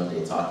niggas don't even know what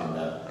they talking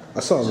about. I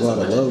saw a lot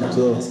of love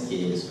too.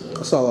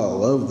 I saw a lot of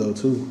love though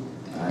too.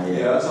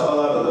 Yeah, I saw a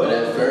lot of love. But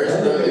at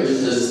first, though, it was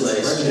just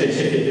like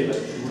straight.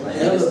 Like,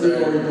 that was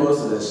before you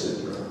posted that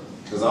shit, bro.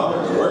 Cause I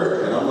went to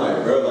work and I'm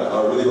like, bro, like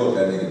I really hope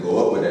that nigga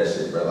go up with that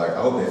shit, bro. Like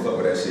I hope they fuck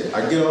with that shit.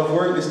 I get off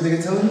work, this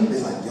nigga telling me,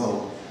 they like,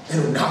 yo, they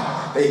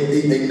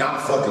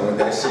not fucking with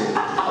that shit.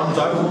 I'm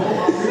driving home,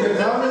 I'm freaking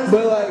down.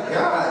 But like,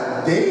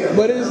 god damn.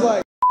 But it's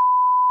like,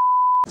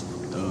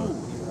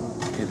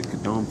 okay, the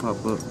condom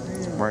pop up.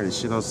 It's bright as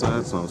shit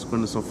outside, so I'm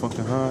squinting so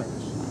fucking hard.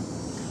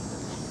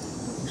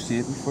 You see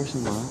it? We first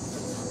in line.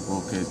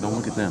 Okay, don't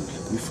look at them.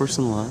 We first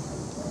in line.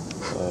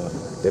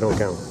 They don't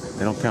count.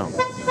 They don't count.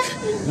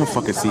 You don't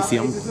fucking CC.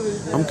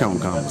 I'm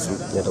counting comments.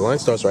 Yeah, the line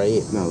starts right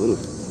here. No, look.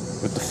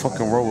 But the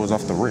fucking roll was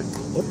off the rip.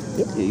 Yep.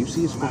 Yeah, you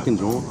see his fucking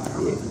joint?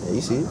 Yeah,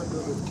 you see it.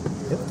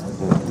 Yep.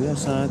 Yeah, we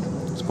outside.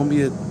 It's gonna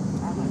be a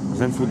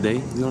eventful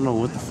day. We don't know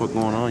what the fuck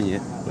going on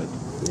yet, but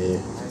yeah,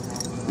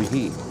 we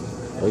here.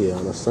 Oh yeah,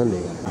 on a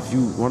Sunday. If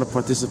you want to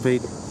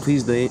participate,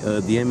 please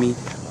DM me.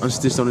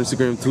 Unstiched on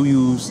Instagram. 2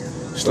 U's.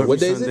 Slurp What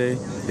Me day is Sunday.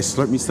 It's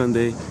Slurp Me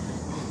Sunday.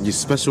 Your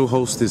special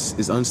host is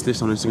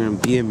Unstiched on Instagram.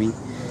 DM me.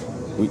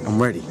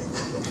 I'm ready.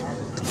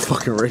 I'm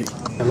fucking ready.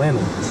 Atlanta.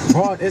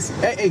 Bro, it's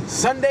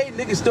Sunday,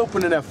 niggas still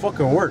putting in that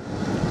fucking work.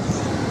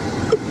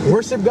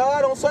 Worship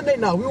God on Sunday?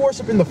 No, we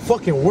worshiping the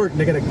fucking work,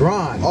 nigga, the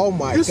grind. Oh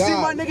my God. You see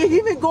my nigga,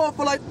 he been going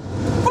for like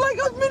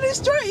a minute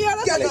straight, yeah.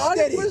 That's like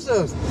 100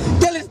 push-ups.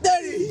 Get it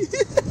steady.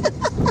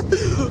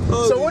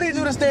 So what do you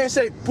do to stay in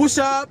shape? Push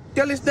up,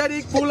 get it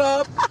steady, pull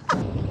up.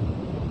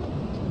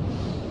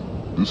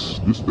 This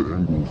the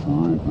angle for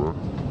real, bro.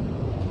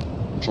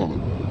 I'm trying to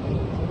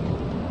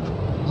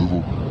live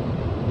up,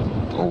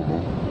 I don't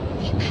know,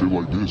 some shit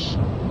like this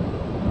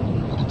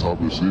at the top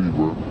of the city,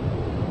 bro.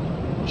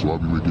 So I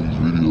be making these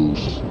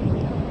videos,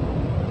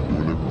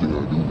 doing everything I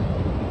do.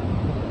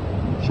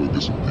 So I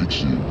get some big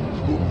shit, you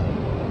know?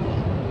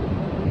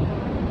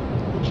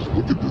 Just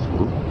look at this,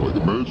 bro. Like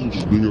imagine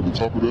just being at the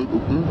top of that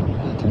up there.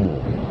 Like come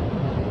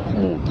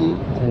on, Doug.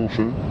 Come on,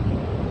 Shane.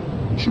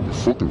 It should be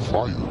fucking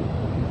fire.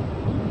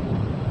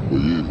 But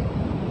yeah,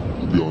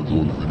 hope y'all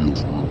enjoying the video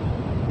for real.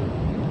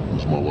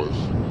 It's my life.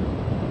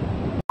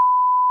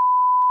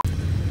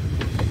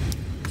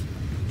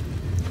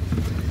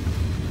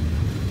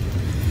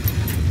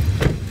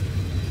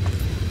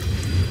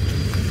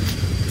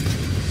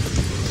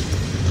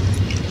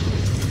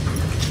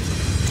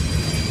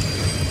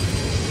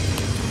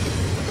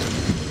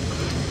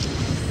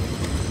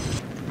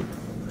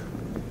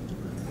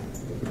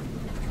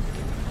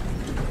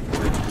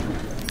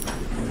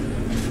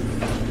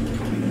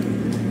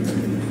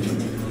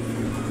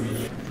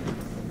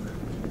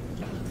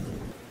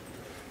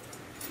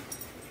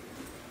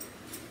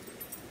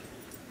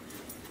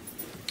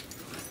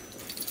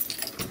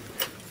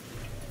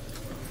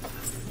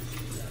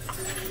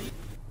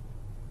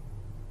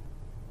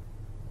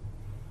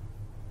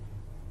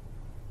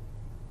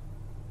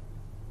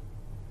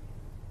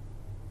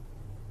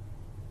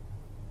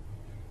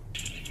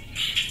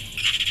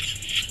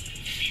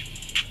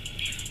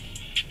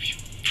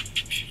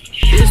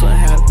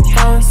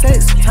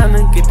 Sex, time to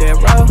get that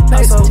raw.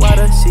 Ice up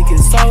water, she get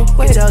so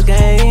wet. Dog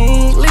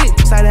gang lit,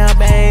 side down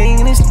bang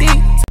and it's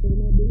deep.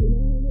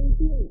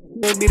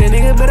 Be the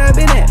nigga, but I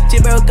been at. She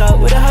broke up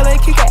with a hoe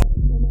kick out.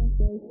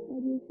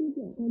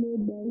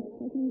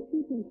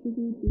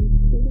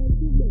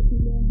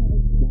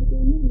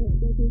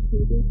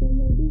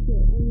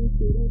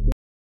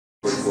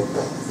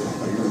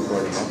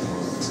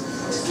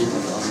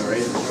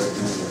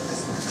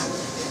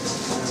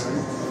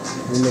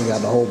 This nigga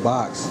got the whole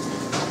box.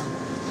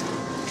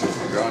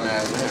 Grown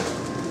ass man.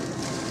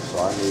 So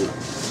I need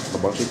a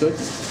bunch of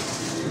cookies.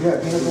 You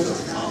got peanut butter?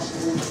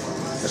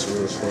 That's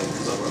real as fuck.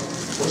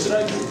 What should I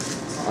get?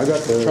 I got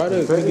the Try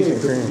the cookies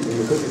and cream.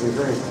 The cookies and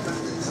cream.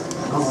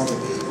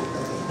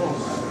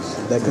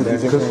 That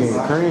cookies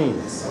and cream.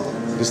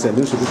 This that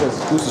new shit. This that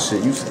exclusive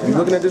shit. You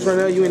looking at this right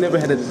now? You ain't never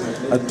had a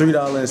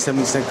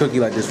 $3.70 cookie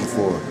like this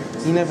before.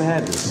 You never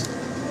had this.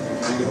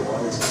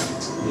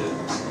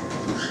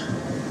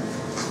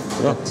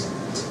 Yeah.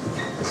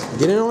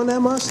 Get in on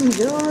that, Mossy.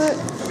 Get on that.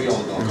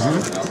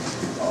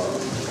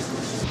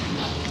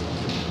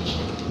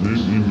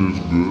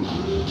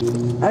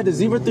 I had the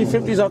Zebra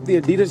 350s off the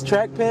Adidas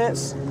track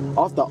pants,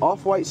 off the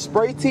off-white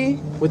spray tee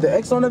with the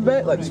X on the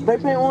back, like the spray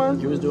paint one.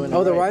 You was doing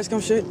the rice gum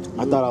shit?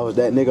 I thought I was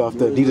that nigga off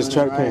the Adidas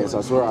track pants.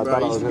 I swear, I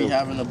thought I was used to be him.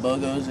 having the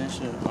bogos and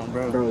shit,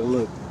 bro. Bro,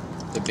 look.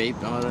 The vape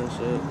and all that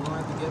shit.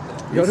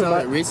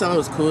 Reselling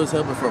was cool as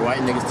hell before white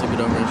niggas took it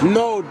over and shit.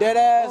 No, dead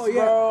ass,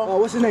 bro.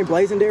 What's his name?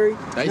 Blazendary?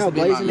 That used to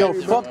be my Yo,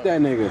 favorite, fuck bro.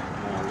 that nigga.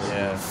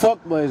 Yeah.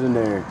 Fuck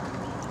Blazendary.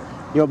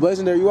 Yo,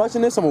 Blazendary, you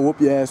watching this? I'm gonna whoop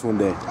your ass one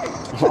day.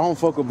 I don't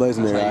fuck with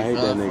Blazendary. I hate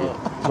that nigga.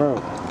 Bro,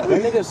 that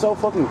nigga's so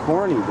fucking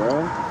corny,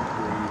 bro.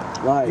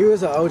 Like, He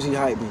was an OG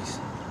hype beast.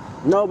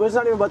 no, but it's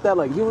not even about that.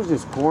 Like, he was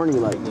just corny.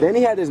 Like, then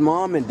he had his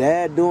mom and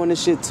dad doing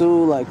this shit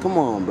too. Like, come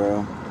on,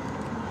 bro.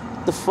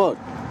 What the fuck?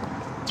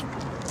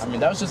 I mean,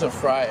 that was just a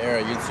fry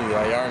era YouTube.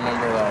 Like, y'all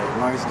remember, like...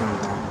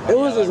 It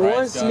was this like, one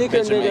rice gum, sneaker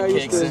Benjamin nigga I used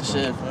Kicks and to.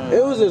 shit.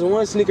 It was this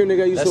one sneaker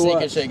nigga I used That to sneaker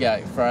watch. shit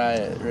got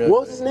fried. Real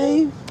What's his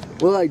name?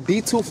 With like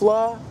D2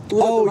 Fly. Who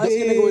was the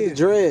light-skinned nigga with the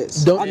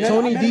dreads?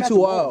 Tony D2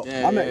 Wild.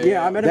 Yeah, I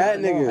met That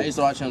him. nigga. I used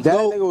to watch him. That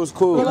nigga was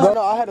cool. But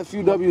no, I had a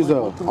few W's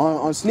though.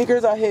 On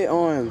sneakers, I hit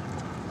on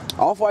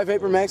Off-White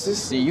Vapor Maxes.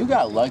 See, you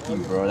got lucky,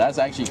 bro. That's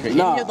actually crazy.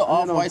 Nah, you get the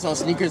Off-Whites on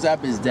sneakers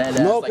app is dead ass.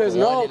 No, like cause a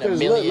one in a look,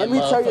 million let me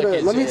tell you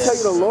motherfucking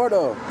shit. the lore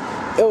though.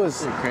 It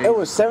was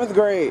 7th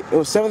grade. It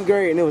was 7th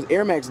grade and it was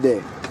Air Max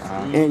Day.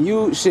 And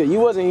you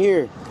wasn't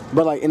here.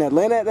 But like in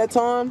Atlanta at that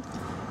time,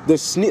 the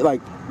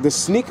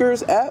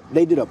sneakers app,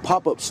 they did a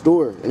pop-up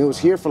store and it was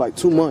here for like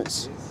 2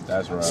 months.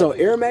 That's right. So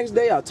Air Max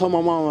Day, I told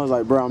my mom, I was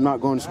like, bro, I'm not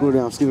going to school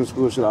today. I'm skipping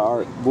school. Shit,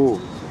 alright, bull.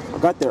 I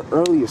got there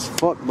early as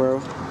fuck, bro.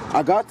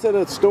 I got to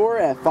the store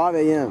at 5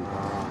 a.m.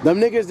 Them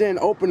niggas didn't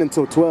open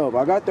until 12.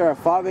 I got there at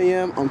 5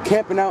 a.m. I'm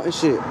camping out and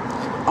shit.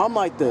 I'm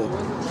like the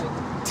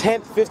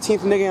 10th, 15th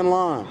nigga in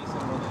line.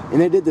 And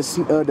they did the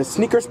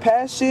sneakers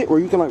pass shit where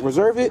you can like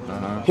reserve it.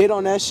 Hit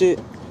on that shit.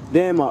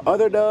 Then my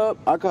other dub,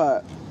 I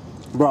got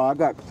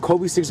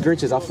Kobe 6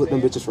 Grinches. I flipped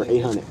them bitches for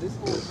 800.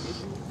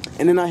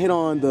 And then I hit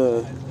on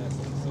the,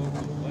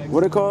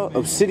 what they called?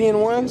 Obsidian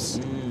ones?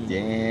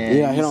 Damn.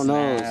 Yeah, I hit on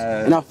those.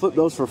 And I flipped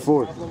those for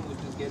 4.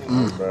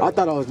 I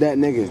thought I was that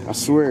nigga, I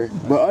swear.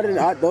 But other than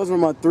that, those were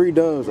my 3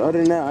 dubs. Other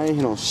than that, I ain't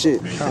hit on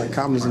shit.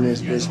 Comments in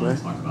this bitch, man.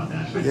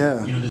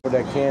 Yeah. With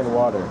that canned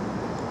water.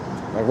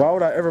 Like, why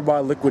would I ever buy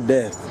Liquid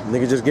Death?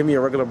 Nigga, just give me a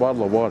regular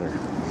bottle of water.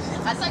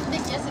 I sucked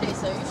dick yesterday,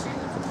 so you sure?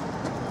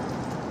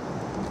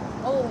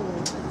 Oh.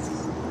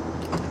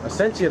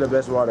 Essentially the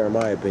best water in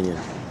my opinion.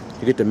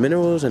 You get the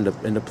minerals and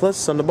the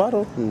plus on the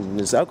bottle,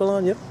 and it's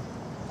alkaline, yep.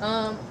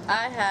 I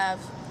have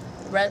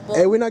Red Bull.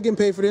 Hey, we're not getting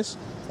paid for this.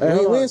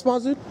 Hey, we ain't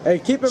sponsored. Hey,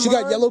 keep in mind. She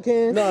got yellow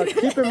cans. No,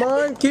 keep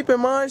in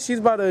mind, she's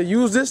about to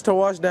use this to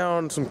wash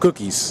down some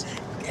cookies.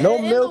 No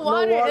milk, no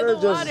water,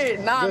 just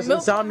milk.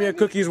 insomnia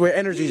cookies with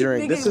energy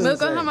drink. This is milk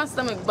gonna have insane. my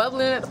stomach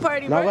bubbling at the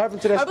party, Now bro. what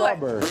happened to that I'll be like,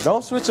 strawberry?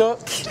 Don't switch up.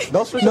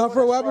 Don't switch No, up.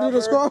 for what happened to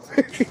the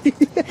strawberry?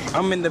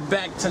 I'm in the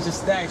back, touching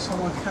stacks,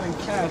 someone cutting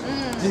cash.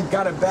 Just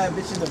got a bad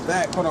bitch in the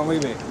back. Hold on,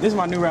 wait a minute. This is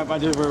my new rap I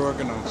just been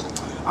working on.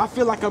 I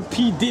feel like I'm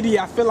P. Diddy.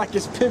 I feel like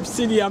it's Pimp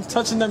City. I'm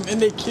touching them in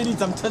their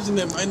kitties. I'm touching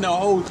them in the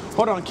hole.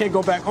 Hold on, can't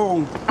go back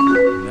home.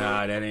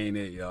 Nah, that ain't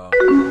it, y'all.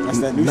 That's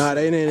that new Nah,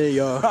 that ain't it,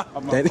 y'all.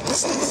 That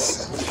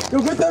is... Yo,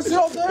 get that shit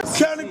out there.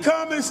 Counting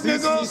comments,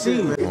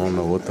 nigga. I don't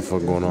know what the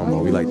fuck going on,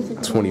 bro. We like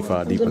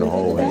 25 deep in the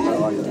hole.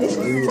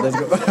 Let's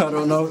go. I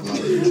don't know.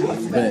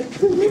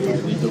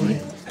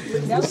 I'm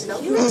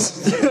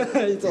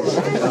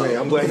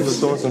glad he was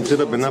throwing some shit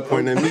up and not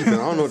pointing at me, because I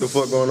don't know what the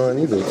fuck going on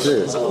either.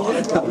 Shit. The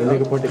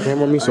nigga put the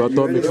camera on me, so I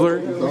thought it'd be clear.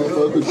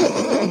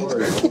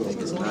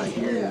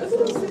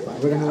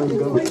 Where the hell we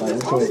go?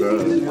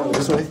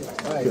 This way?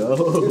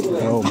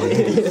 Oh, man.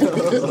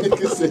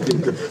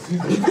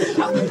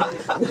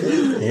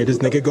 Yeah, this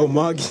nigga go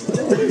muggy.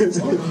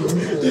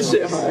 This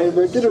shit high,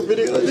 bro. Get a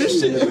video of this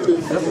shit.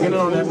 Get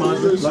on that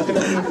monster.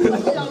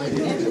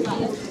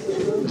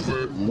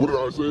 What did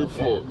I say?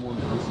 Fuck.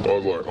 I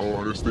was like, I don't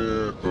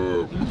understand.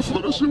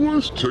 What that shit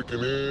was? Checking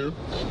in.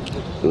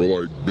 Or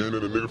like being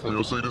in a nigga from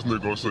your city. This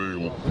nigga gonna say,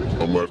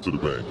 I'm left to the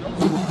bank.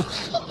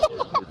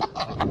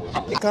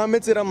 He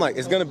commented, I'm like,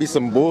 it's gonna be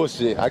some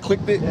bullshit. I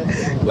clicked it,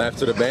 laughed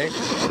to the bank.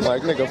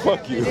 Like, nigga,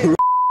 fuck you.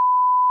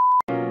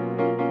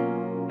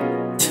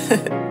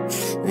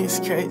 Niggas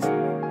crazy.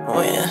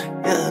 Oh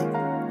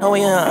yeah. Oh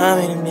yeah,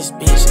 I'm in this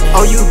bitch now.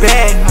 Oh, you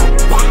bad,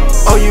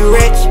 huh? Oh, you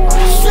rich?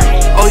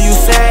 Oh, you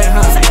sad,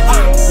 huh?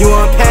 You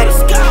want patty?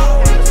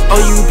 Oh,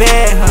 you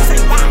bad,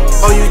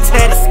 huh? Oh, you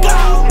tatted?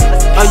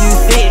 Oh, you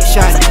thick,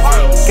 shot?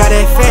 Got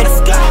that fatty?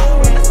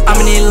 I'm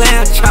in me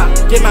lamb chop.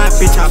 Get my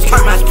bitch off,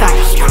 pop my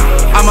thighs.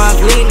 I'm on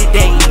lean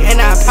today,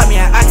 and I pop me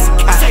an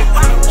oxycontin.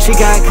 She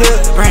got good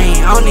brain,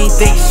 I don't even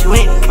think she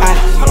went to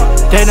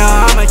college. They know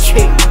I'm a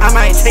chick, I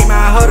might take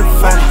my hoe to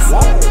finals.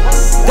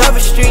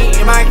 Double Street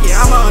Market,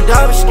 I'm on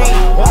Double Street.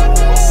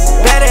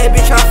 Bad that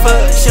bitch off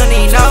fuck, she don't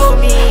even know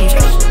me.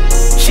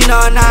 She know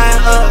I'm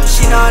not up,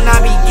 she know I'm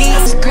not be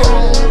geeks.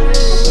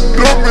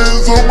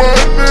 Diamonds on my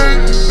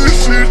neck,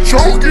 this shit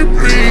choking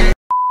me.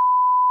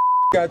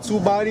 Got 2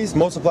 bodies,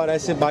 multiply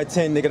that shit by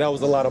 10, nigga, that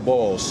was a lot of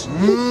balls.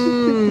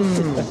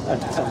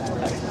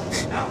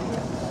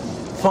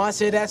 Fawn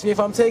said, asked me if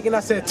I'm taking, I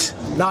said,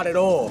 not at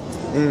all.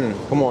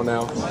 Come on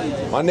now.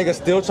 My nigga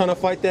still trying to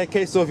fight that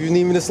case, so if you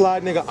need me to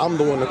slide, nigga, I'm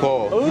the one to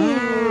call.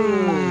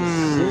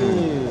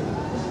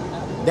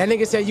 That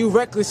nigga said you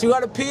reckless, you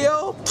got a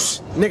PO?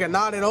 Psh, nigga,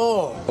 not at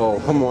all.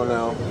 Oh, come on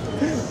now.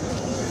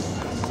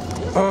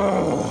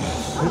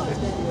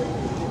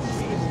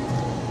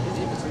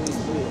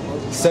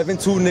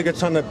 7'2" nigga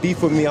trying to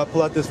beef with me, I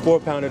pull out this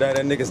 4-pounder that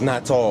nigga's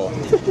not tall.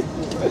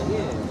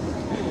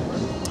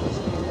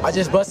 I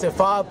just busted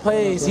 5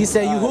 plays. He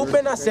said, you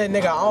hooping? I said,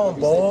 nigga, I don't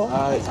ball.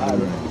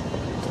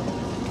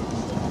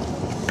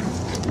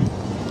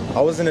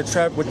 I was in a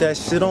trap with that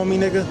shit on me,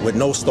 nigga, with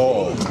no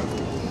stall.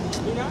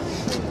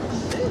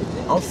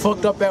 I'm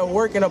fucked up at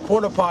work in a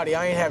porta potty.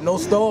 I ain't have no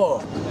stall.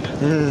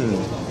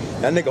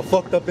 That nigga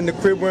fucked up in the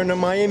crib wearing the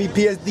Miami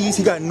PSDs.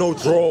 He got no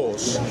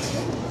drawers.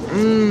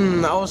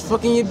 I was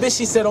fucking your bitch.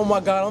 She said, oh my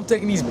God, I'm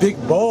taking these big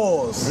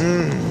balls. I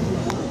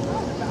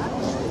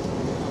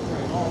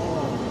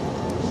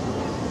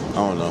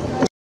don't know.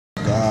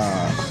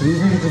 God. These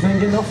niggas just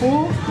ain't getting no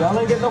food? Y'all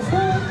ain't getting no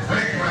food?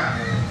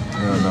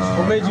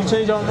 What made you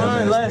change your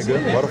mind last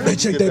week? Why the fuck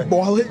check that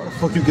wallet? Why the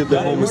fuck you get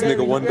that homeless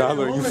nigga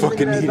 $1 and you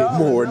fucking needed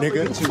more,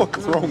 nigga? What the fuck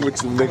is wrong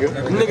with you, nigga?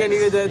 Nigga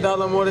needed that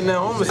dollar more than that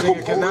homeless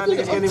nigga, cause now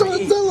niggas can't even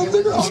eat.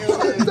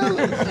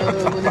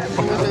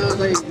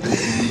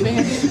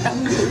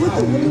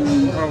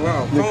 Oh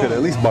wow. You could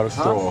at least bought a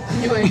straw.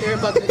 You ain't hear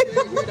about the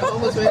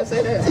homeless man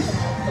say that?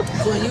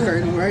 Well, you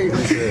heard him, right?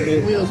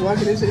 We was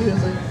watching this shit, he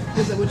was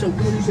like, what your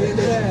booty said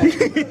that?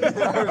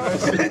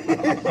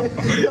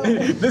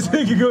 This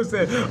nigga go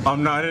say,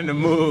 I'm not in the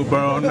mood,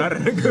 bro. I'm not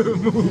in a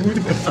good mood.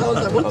 I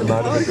was like, what the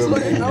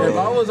fuck? If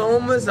I was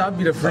homeless, I'd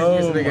be the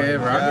freakiest nigga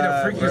ever. I'd be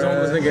the freakiest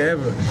homeless nigga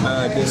ever.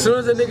 As soon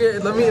as a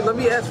nigga, let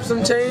me ask for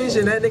some change,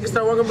 and that nigga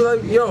start walking, be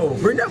like, yo,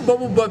 bring that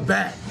bubble butt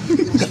back.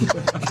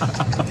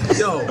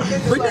 Yo,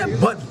 bring that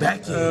butt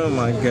back in. Oh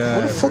my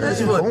God. What the fuck is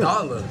you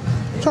 $1.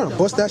 I'm trying to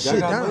bust that shit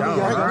down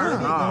right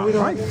now.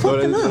 Right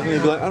fucking up. Be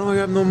like, I don't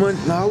have no money.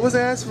 Nah, I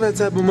wasn't asking for that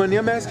type of money.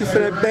 I'm asking for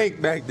that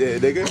bank back there,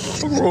 nigga.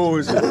 What's wrong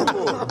with you?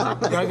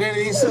 Y'all got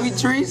any sweet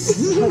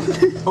treats?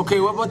 Okay,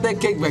 what about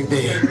that cake back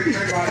there?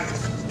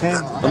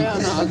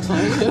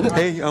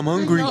 Hey, I'm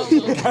hungry.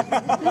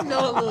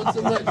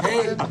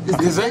 Hey, it's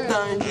dessert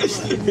time.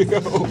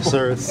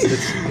 Sir, it's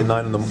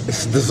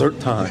dessert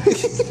time.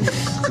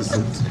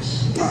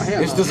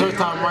 It's dessert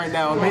time right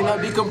now. It may not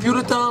be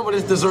computer time, but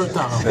it's dessert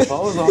time. If I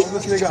was a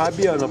homeless nigga, I'd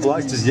be on the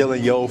block just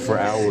yelling yo for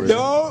hours.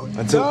 Yo,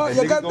 until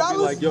you got gonna be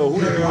like, yo,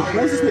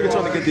 who's this nigga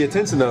trying to get the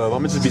attention of?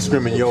 I'm gonna just be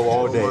screaming yo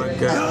all day. Oh my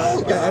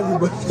God. Got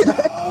everybody.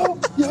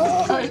 Yo.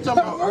 Hey, you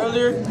talking about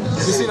earlier?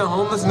 You seen a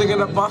homeless nigga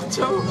in a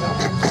poncho?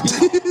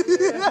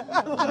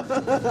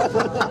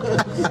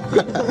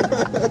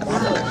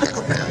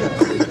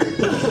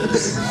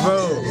 Bro,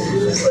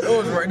 it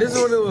was right. This is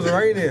when it was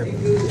raining,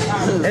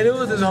 and it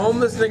was this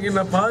homeless nigga in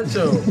a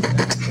poncho.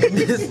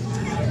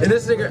 And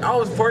this nigga, I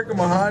was parking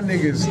behind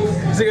niggas.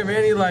 This nigga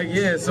Manny like,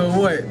 yeah. So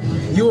what?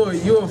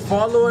 You a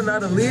follower,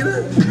 not a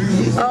leader?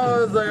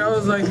 I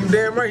was like, you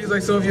damn right. He's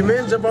like, so if your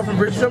man jump off a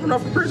bridge, jumping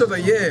off a bridge? I was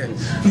like, yeah.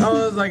 I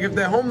was like, if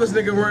that homeless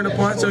nigga wearing a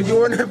poncho, you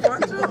wearing that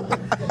poncho?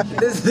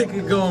 This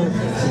nigga gonna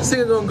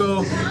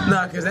go,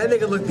 nah, cause that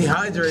nigga look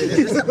dehydrated.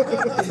 He said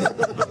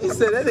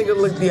that nigga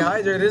look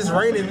dehydrated. It's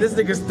raining. This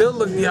nigga still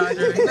look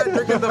dehydrated. He not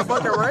drinking the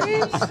fucking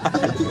rain?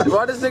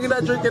 Why this nigga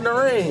not drinking the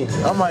rain?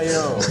 I'm like,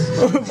 yo.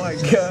 Oh my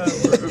God,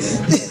 bro.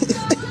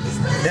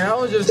 And I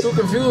was just too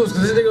confused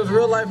because this nigga was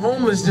real life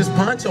homeless, just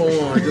poncho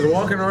on, just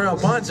walking around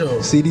poncho.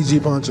 CDG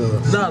poncho.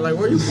 Nah, like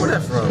where you pull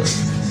that from?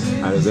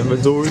 Out his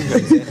inventory.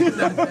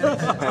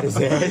 Out his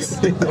ass.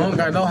 I don't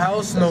got no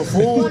house, no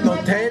food, no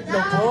tent,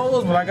 no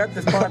clothes, but I got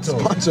this poncho.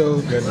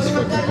 Poncho. Got this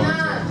fucking poncho.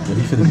 What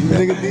he finna be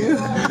nigga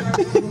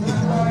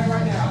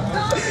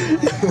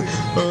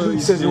You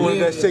said you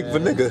wanted that shake for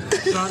nigga.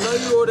 So I know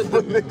you ordered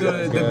the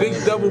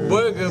big double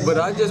burger, but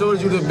I just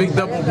ordered you the big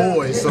double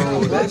boy, so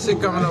that shit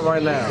coming up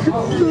right now. You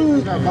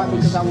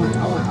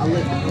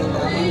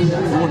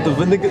want the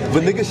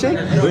vinegar shake?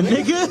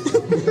 Vinegar?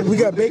 We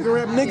got bacon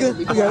wrap nigga.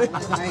 We got it.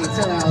 I ain't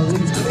telling how to leave.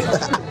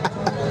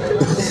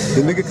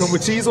 The nigga come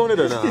with cheese on it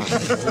or nah?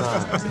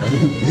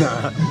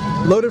 Nah.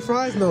 Loaded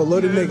fries? No,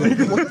 loaded nigga.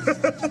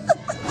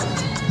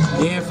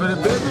 Yeah, for the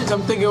beverage,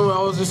 I'm thinking I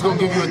was just gonna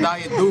give you a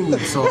diet dude,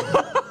 so.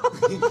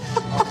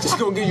 Just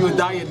gonna give you a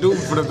diet dude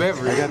for the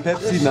beverage. I got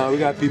Pepsi now, we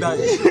got people. We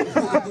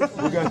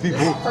got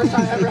people. First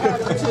time I ever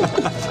had one too.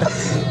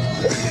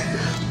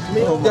 We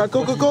got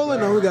Coca-Cola?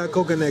 No, we got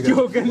Coca nigga.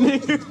 Coca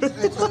nigga.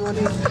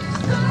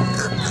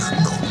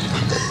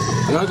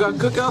 Y'all got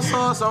cookout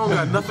sauce? I don't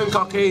got nothing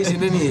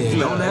Caucasian in here.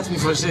 Don't ask me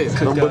for shit.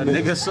 Cookout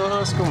nigga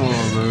sauce? Come on,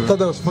 man. I thought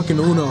that was fucking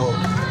Uno.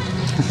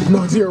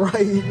 No, to your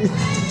right.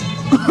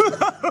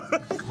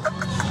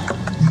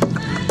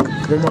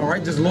 Am I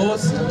right? Just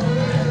lost?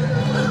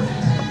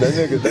 That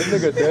nigga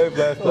dead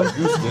black like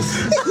Eustace.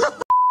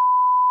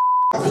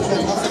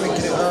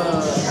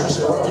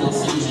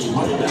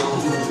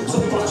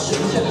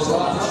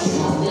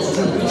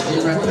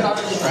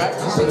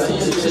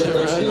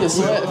 He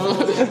sweat.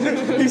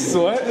 He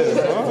sweating,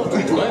 bro.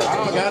 I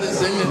don't got it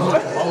singing.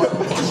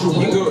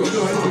 You go.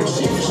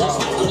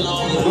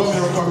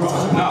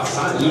 No,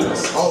 sign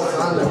this. Oh,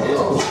 sign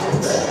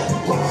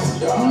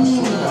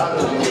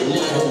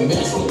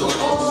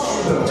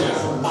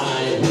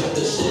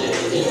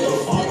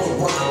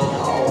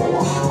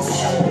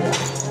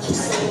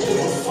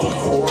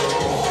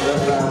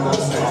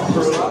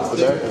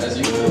As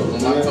usual,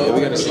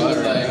 we gotta slide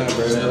like, I'm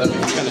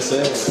kinda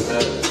sad.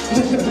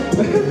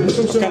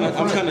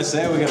 I'm kinda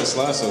sad we gotta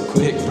slide so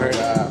quick, bro.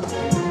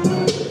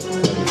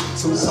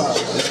 Too hard.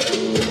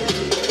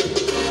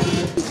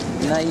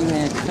 Not even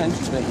in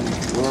country, but in the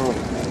world.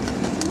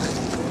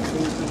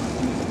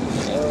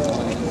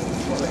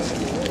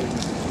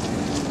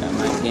 Got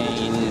my gang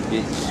in this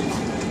bitch.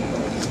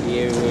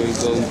 Everywhere we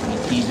go, we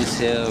keep it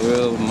hell,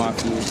 real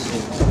mafia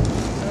shit.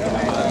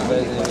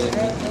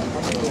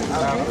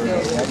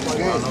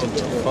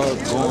 Fuck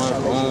going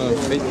on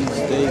 50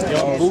 states,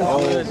 cross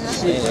old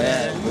shit.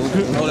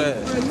 Know that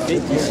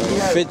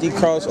 50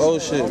 cross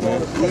old shit,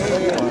 man.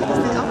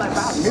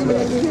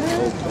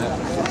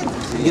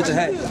 Get the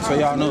hat so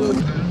y'all know.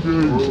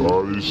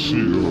 All this shit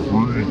is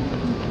free.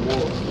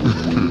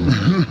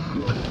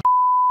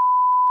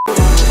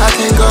 I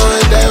can go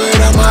a day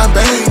without my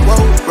bank, bro.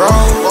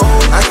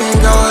 I can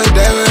go a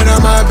day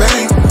without my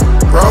bank,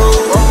 bro.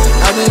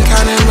 I've been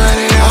counting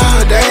money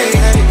all day,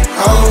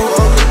 ho.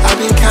 I've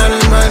been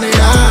counting money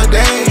all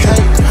day,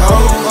 ho.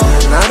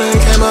 Now done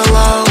came a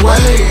long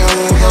way,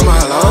 on my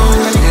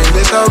loan. And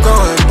this hoe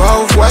going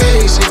both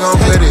ways, she gon'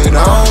 put it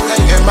on.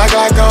 And my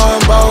Glock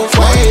going both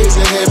ways,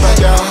 and hit back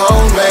your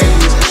home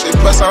base. She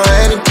bust on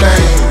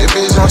anything, the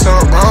bitch on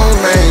some wrong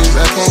names.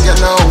 I can't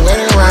get no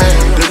wedding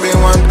ring, the bitch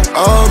want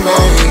all me.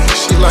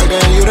 She like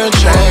that you done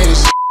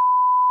changed.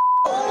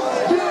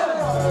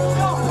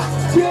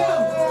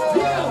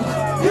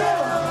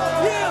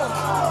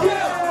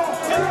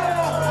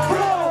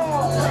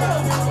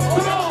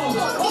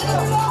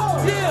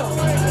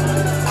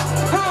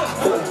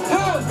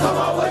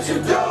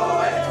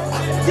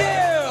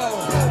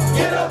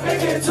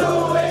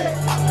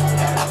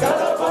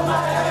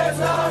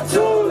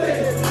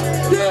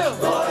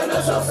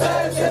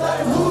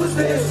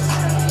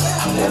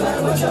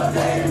 What's your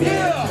name?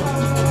 Yeah.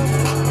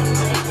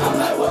 I'm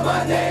like, what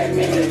my name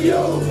mean to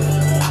you?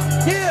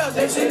 Yeah.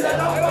 They say that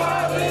I'm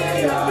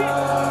calling ya.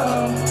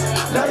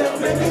 Now your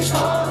baby's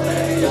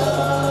calling ya.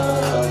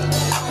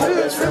 Hey,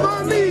 bitch,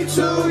 remind me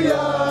to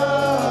ya.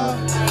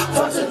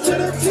 Toss it to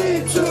the T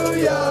to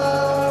ya.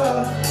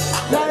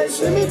 Now they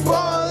see me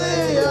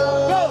falling ya.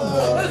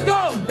 Let's go.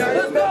 Now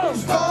your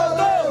baby's calling.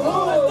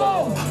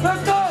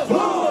 Let's go. Let's go.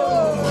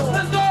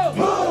 Let's go.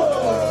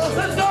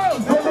 Let's go.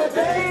 Baby,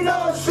 they ain't no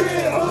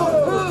shit.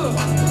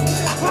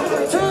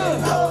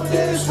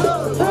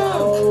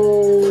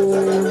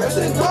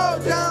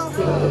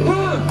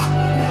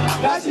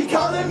 Now she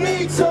calling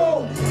me too.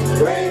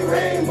 Ring,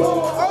 ring, boom.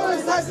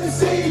 Always nice to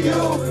see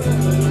you.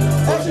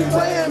 And she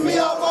playing me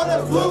off on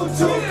the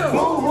Bluetooth.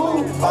 Woo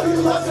woo. Oh,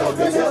 you lost your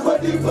bitches,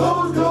 what these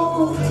blues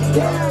do?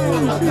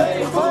 Yeah, I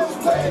play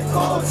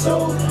cool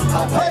too. I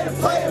play the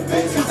playing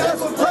bitches, that's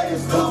what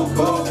players do,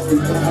 boo.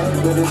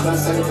 But it's my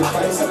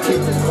sacrifice, I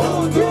keep it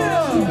cool, dude.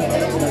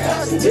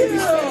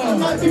 Yeah, I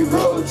might be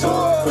rude to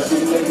her, but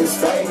these niggas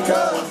fake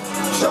up.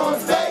 Showing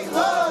fake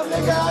love,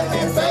 nigga, I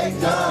can't fake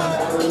none.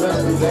 I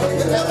remember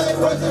days in LA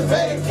was a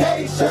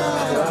vacation. I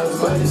was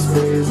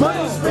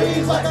money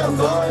sprees like I'm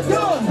going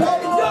through.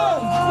 Let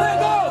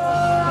go.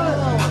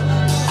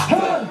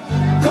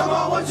 Come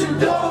on, what you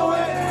doing?